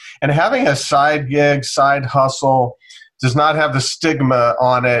gigs, and having a side gig, side hustle does not have the stigma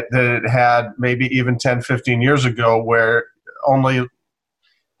on it that it had maybe even 10, 15 years ago, where only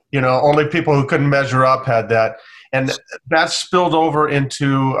people who couldn't measure up had that. And that spilled over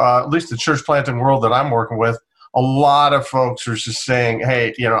into at least the church planting world that I'm working with. A lot of folks are just saying,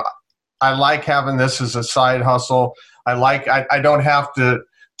 hey, you know, I like having this as a side hustle. I don't have to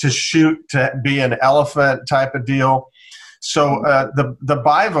shoot to be an elephant type of deal. So the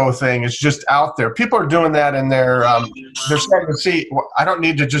Bivo thing is just out there. People are doing that, and they're starting to see, I don't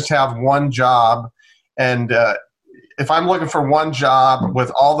need to just have one job. And if I'm looking for one job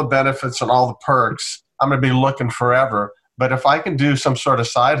with all the benefits and all the perks, I'm going to be looking forever. But if I can do some sort of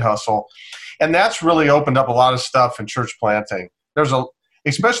side hustle, and that's really opened up a lot of stuff in church planting.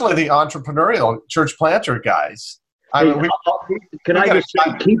 Especially the entrepreneurial church planter guys. Can I just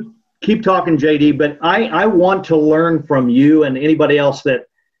say, keep talking, JD, but I want to learn from you and anybody else that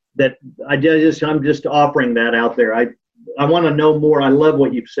I'm just offering that out there. I want to know more. I love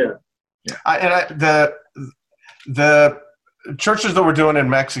what you've said. The churches that we're doing in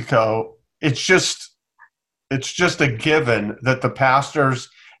Mexico, it's just a given that the pastors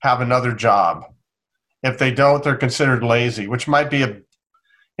have another job. If they don't, they're considered lazy, which might be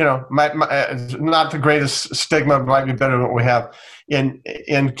not the greatest stigma, but might be better than what we have.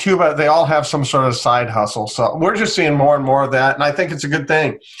 In Cuba, they all have some sort of side hustle. So we're just seeing more and more of that, and I think it's a good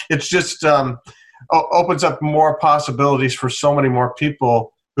thing. It's just opens up more possibilities for so many more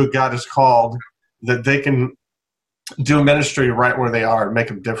people who God has called, that they can do ministry right where they are and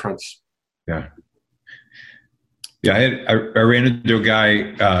make a difference. Yeah. Yeah, I ran into a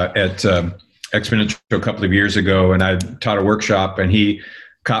guy at Exponential a couple of years ago, and I taught a workshop, and he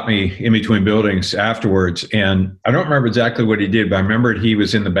caught me in between buildings afterwards. And I don't remember exactly what he did, but I remembered he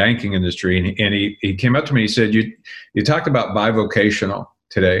was in the banking industry, and he came up to me and he said, you talked about bivocational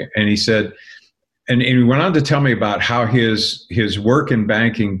today. And he said, and he went on to tell me about how his work in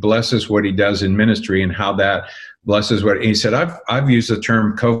banking blesses what he does in ministry, and how that blesses what he said. I've used the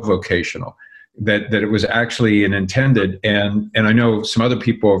term co-vocational. That it was actually an intended, and I know some other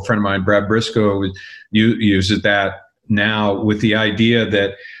people, a friend of mine, Brad Briscoe, uses that now with the idea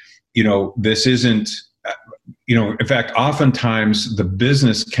that, this isn't, in fact, oftentimes the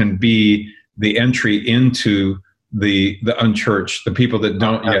business can be the entry into the unchurched, the people that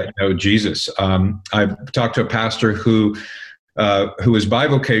don't yet know Jesus. I've talked to a pastor who was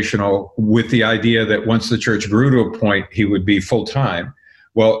bivocational with the idea that once the church grew to a point, he would be full-time.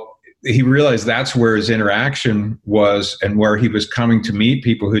 Well, he realized that's where his interaction was, and where he was coming to meet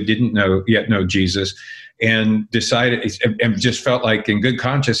people who didn't yet know Jesus, and decided, and just felt like in good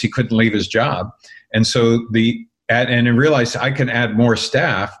conscience he couldn't leave his job. And so he realized I can add more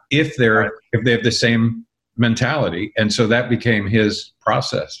staff if they have the same mentality. And so that became his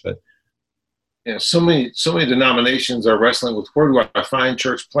process. But so many denominations are wrestling with, where do I find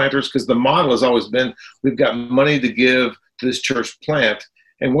church planters? Because the model has always been, we've got money to give to this church plant.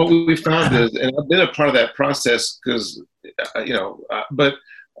 And what we found is, and I've been a part of that process, because, but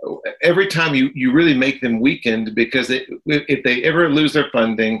every time you really make them weakened, because if they ever lose their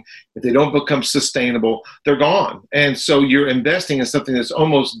funding, if they don't become sustainable, they're gone. And so you're investing in something that's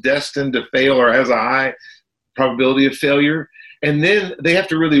almost destined to fail, or has a high probability of failure. And then they have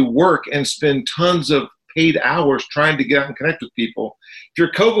to really work and spend tons of paid hours trying to get out and connect with people. If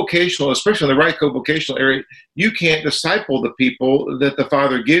you're co-vocational, especially in the right co-vocational area, you can't disciple the people that the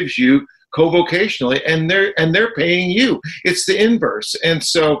Father gives you co-vocationally, and they're paying you. It's the inverse. And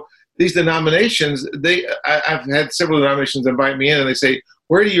so these denominations, I've had several denominations invite me in, and they say,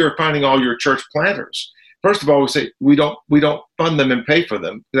 where are you finding all your church planters? First of all, we say we don't fund them and pay for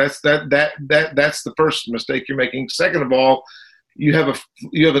them. That's the first mistake you're making. Second of all, you have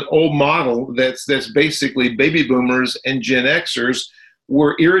an old model that's basically baby boomers and Gen Xers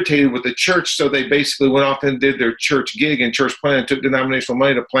were irritated with the church, so they basically went off and did their church gig and church plant and took denominational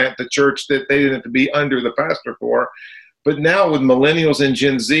money to plant the church that they didn't have to be under the pastor for. But now with millennials and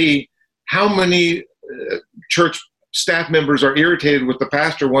Gen Z, how many church staff members are irritated with the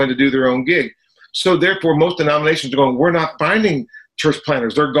pastor wanting to do their own gig? So therefore, most denominations are going, we're not finding church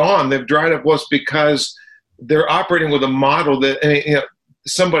planters. They're gone. They've dried up. Well, it's because they're operating with a model that,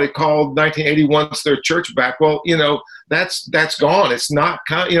 somebody called 1980 wants their church back. Well, that's gone. It's not,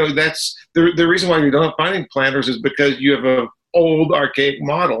 that's the reason why you're not finding planters is because you have an old archaic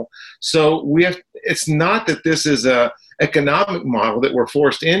model. So it's not that this is a economic model that we're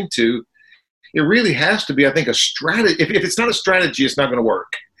forced into. It really has to be, I think, a strategy. If it's not a strategy, it's not going to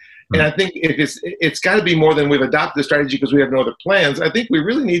work. And I think if it's got to be more than we've adopted the strategy because we have no other plans. I think we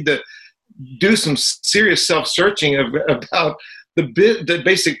really need to do some serious self-searching about the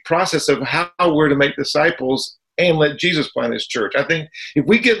basic process of how we're to make disciples and let Jesus plant his church. I think if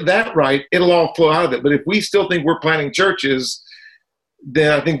we get that right, it'll all flow out of it. But if we still think we're planting churches,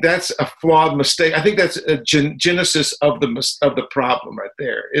 then I think that's a flawed mistake. I think that's a genesis of the problem right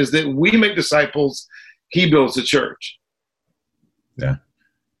there, is that we make disciples, he builds the church. Yeah.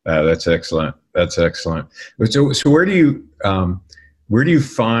 That's excellent. That's excellent. So where do you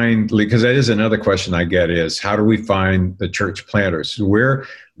find, because that is another question I get, is how do we find the church planters? Where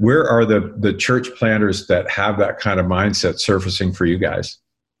are the church planters that have that kind of mindset surfacing for you guys?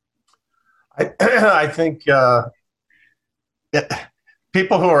 I think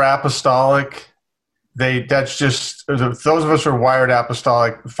people who are apostolic, that's just, those of us who are wired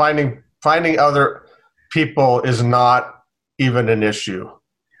apostolic, finding other people is not even an issue.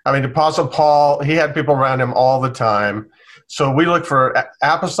 I mean, Apostle Paul, he had people around him all the time. So we look for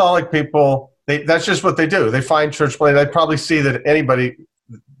apostolic people. That's just what they do. They find church plant. They probably see that anybody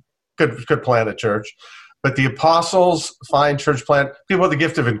could plant a church. But the apostles find church plant. People with the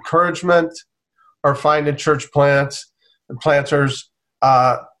gift of encouragement are finding church planters.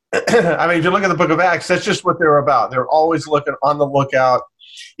 I mean, if you look at the book of Acts, that's just what they're about. They're always looking on the lookout.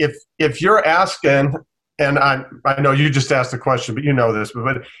 If you're asking, and I know you just asked the question, but you know this,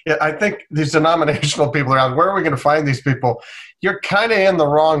 but I think these denominational people around, where are we going to find these people? You're kind of in the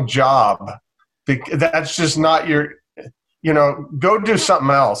wrong job. That's just not your, go do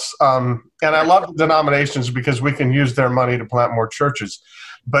something else. And I love the denominations because we can use their money to plant more churches.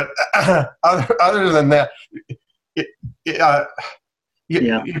 But other than that,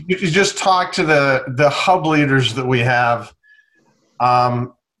 you just talk to the hub leaders that we have.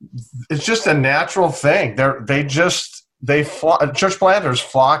 It's just a natural thing. Church planters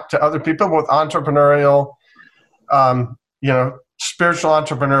flock to other people with entrepreneurial, spiritual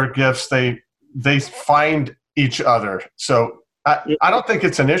entrepreneur gifts. They find each other. So I don't think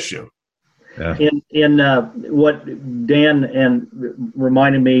it's an issue. Yeah. In what Dan and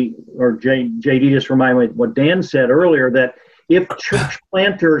reminded me, or JD just reminded me what Dan said earlier, that if church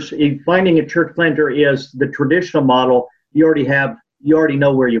planters, finding a church planter is the traditional model, you already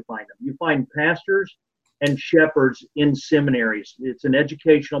know where you find them. You find pastors and shepherds in seminaries. It's an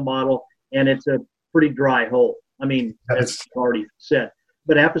educational model, and it's a pretty dry hole. I mean, as already said.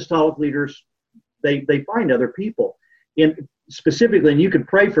 But apostolic leaders, they find other people. Specifically, and you could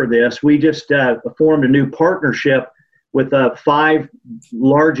pray for this, we just formed a new partnership with 5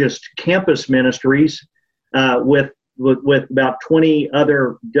 largest campus ministries with about 20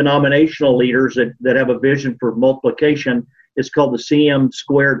 other denominational leaders that have a vision for multiplication. It's called the CM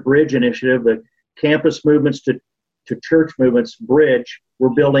Squared Bridge Initiative, the Campus Movements to Church Movements Bridge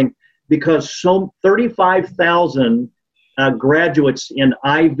we're building, because 35,000 graduates in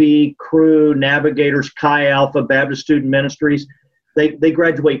IV, Cru, Navigators, Chi Alpha, Baptist Student Ministries, they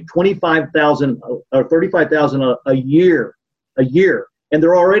graduate 25,000 or 35,000 a year, and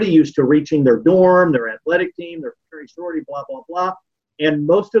they're already used to reaching their dorm, their athletic team, their fraternity sorority, blah blah blah. And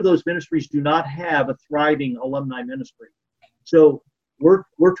most of those ministries do not have a thriving alumni ministry. So we're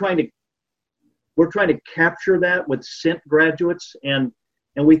trying to capture that with sent graduates, and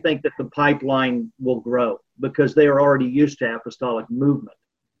we think that the pipeline will grow because they are already used to apostolic movement.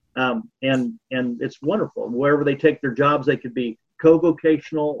 And it's wonderful. Wherever they take their jobs, they could be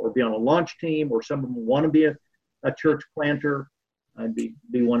co-vocational or be on a launch team, or some of them want to be a church planter. It'd be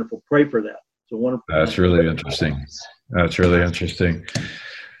wonderful. Pray for that. It's a wonderful. That's really interesting. That's really interesting.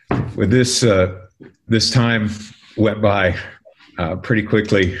 With this time went by pretty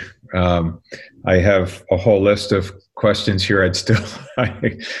quickly. I have a whole list of questions here. I'd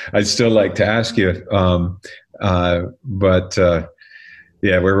still like to ask you, but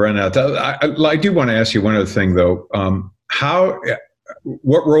we're running out. I do want to ask you one other thing, though.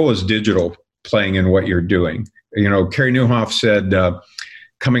 What role is digital playing in what you're doing? Carey Nieuwhof said,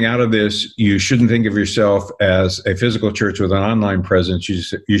 coming out of this, you shouldn't think of yourself as a physical church with an online presence.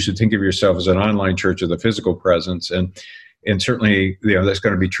 You should think of yourself as an online church with a physical presence. And certainly, that's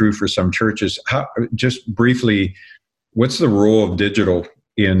going to be true for some churches. Just briefly, what's the role of digital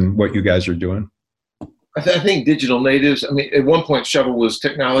in what you guys are doing? I think digital natives, at one point Shovel was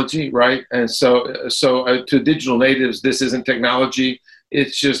technology, right? And so to digital natives, this isn't technology.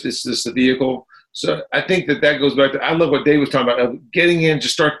 It's just a vehicle. So I think that goes back to, I love what Dave was talking about, getting in,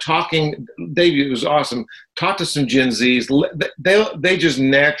 just start talking. Dave, it was awesome. Talk to some Gen Zs. They just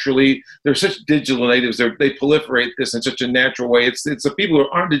naturally, they're such digital natives. They proliferate this in such a natural way. It's the people who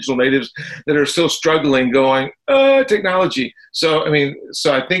aren't digital natives that are still struggling going, technology. So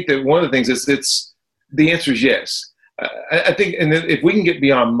I think that one of the things is the answer is yes. I think, and then if we can get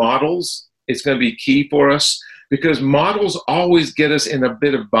beyond models, it's going to be key for us. Because models always get us in a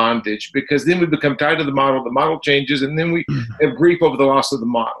bit of bondage, because then we become tied to the model changes, and then we have grief over the loss of the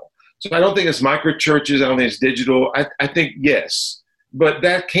model. So I don't think it's micro churches, I don't think it's digital. I think yes, but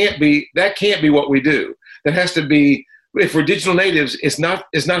that can't be what we do. That has to be, if we're digital natives, it's not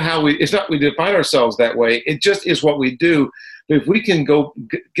we define ourselves that way. It just is what we do. If we can go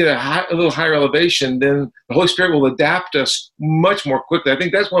get a little higher elevation, then the Holy Spirit will adapt us much more quickly. I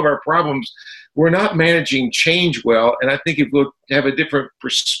think that's one of our problems. We're not managing change well, and I think if we'll have a different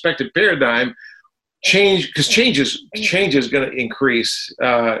perspective paradigm, because change is going to increase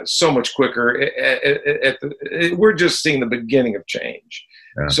so much quicker. We're just seeing the beginning of change.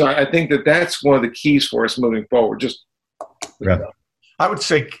 Yeah. So I think that's one of the keys for us moving forward. I would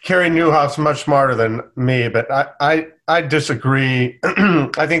say Carey Nieuwhof is much smarter than me, but I disagree.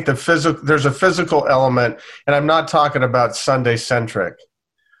 I think there's a physical element, and I'm not talking about Sunday centric.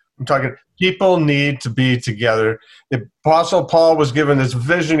 I'm talking people need to be together. The Apostle Paul was given this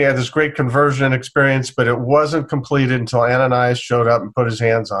vision. He had this great conversion experience, but it wasn't completed until Ananias showed up and put his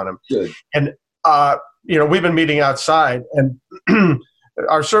hands on him. Good. And we've been meeting outside, and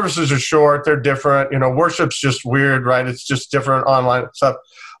our services are short. They're different. Worship's just weird, right? It's just different online stuff.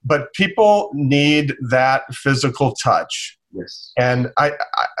 But people need that physical touch. Yes. And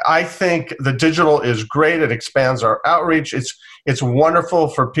I think the digital is great. It expands our outreach. It's wonderful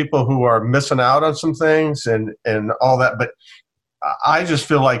for people who are missing out on some things and all that. But I just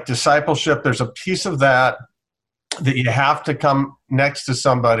feel like discipleship, there's a piece of that you have to come next to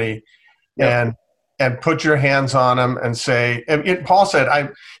somebody and put your hands on them and say, and Paul said,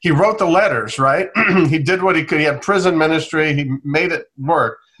 he wrote the letters, right? He did what he could. He had prison ministry. He made it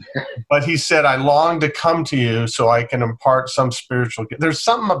work. But he said, I long to come to you so I can impart some spiritual gift. There's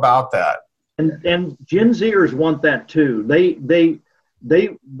something about that. And Gen Zers want that too.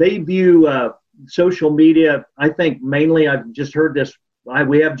 They view social media, I think mainly, I've just heard this,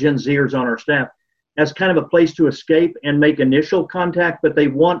 we have Gen Zers on our staff, as kind of a place to escape and make initial contact, but they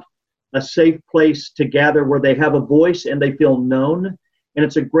want a safe place to gather where they have a voice and they feel known. And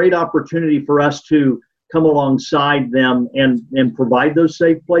it's a great opportunity for us to come alongside them and provide those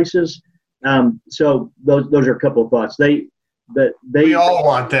safe places. So those are a couple of thoughts. We all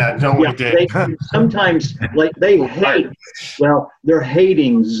want that, don't we, Dave? Sometimes they're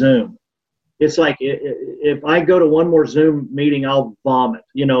hating Zoom. It's like if I go to one more Zoom meeting, I'll vomit.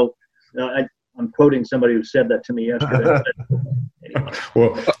 I'm quoting somebody who said that to me yesterday. Anyway.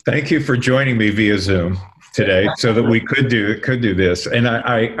 Well, thank you for joining me via Zoom today so that we could do this. And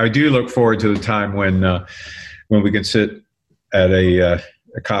I do look forward to the time when we can sit at a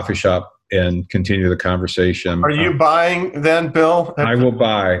coffee shop and continue the conversation. Are you buying then, Bill? I will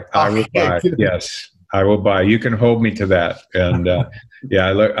buy. Yes, I will buy. You can hold me to that. And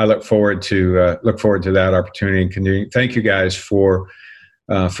I look forward to that opportunity and continuing. Thank you guys for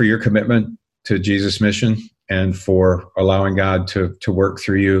your commitment to Jesus' mission and for allowing God to work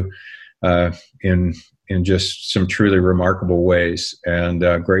through you in just some truly remarkable ways.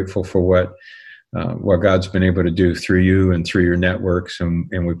 And grateful for what God's been able to do through you and through your networks, and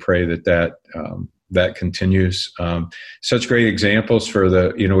we pray that continues. Such great examples for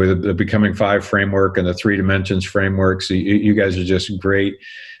the Becoming Five framework and the 3 Dimensions frameworks. You guys are just great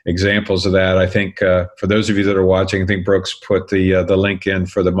examples of that. I think for those of you that are watching, I think Brooks put the link in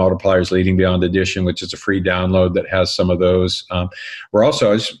for the Multipliers Leading Beyond edition, which is a free download that has some of those. We're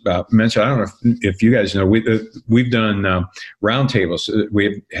also, I just mentioned, I don't know if you guys know, we've done roundtables.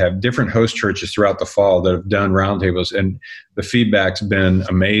 We have different host churches throughout the fall that have done roundtables, and the feedback's been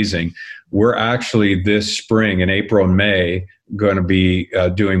amazing. We're actually this spring in April and May going to be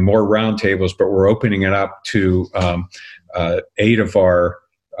doing more roundtables, but we're opening it up to 8 of our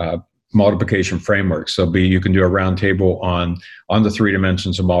multiplication frameworks. So you can do a roundtable on the 3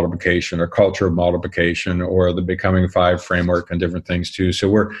 dimensions of multiplication or culture of multiplication or the Becoming Five framework and different things too. So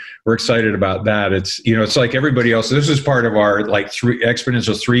we're excited about that. It's like everybody else. This is part of our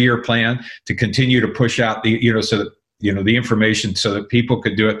exponential 3-year plan to continue to push out so that the information so that people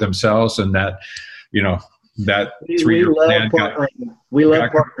could do it themselves, and that that 3-year plan. We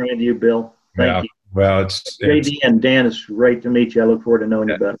love partnering with you, Bill. Thank you. Well, it's JD and Dan, it's great to meet you. I look forward to knowing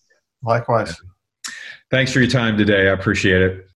you better. Likewise. Thanks for your time today. I appreciate it.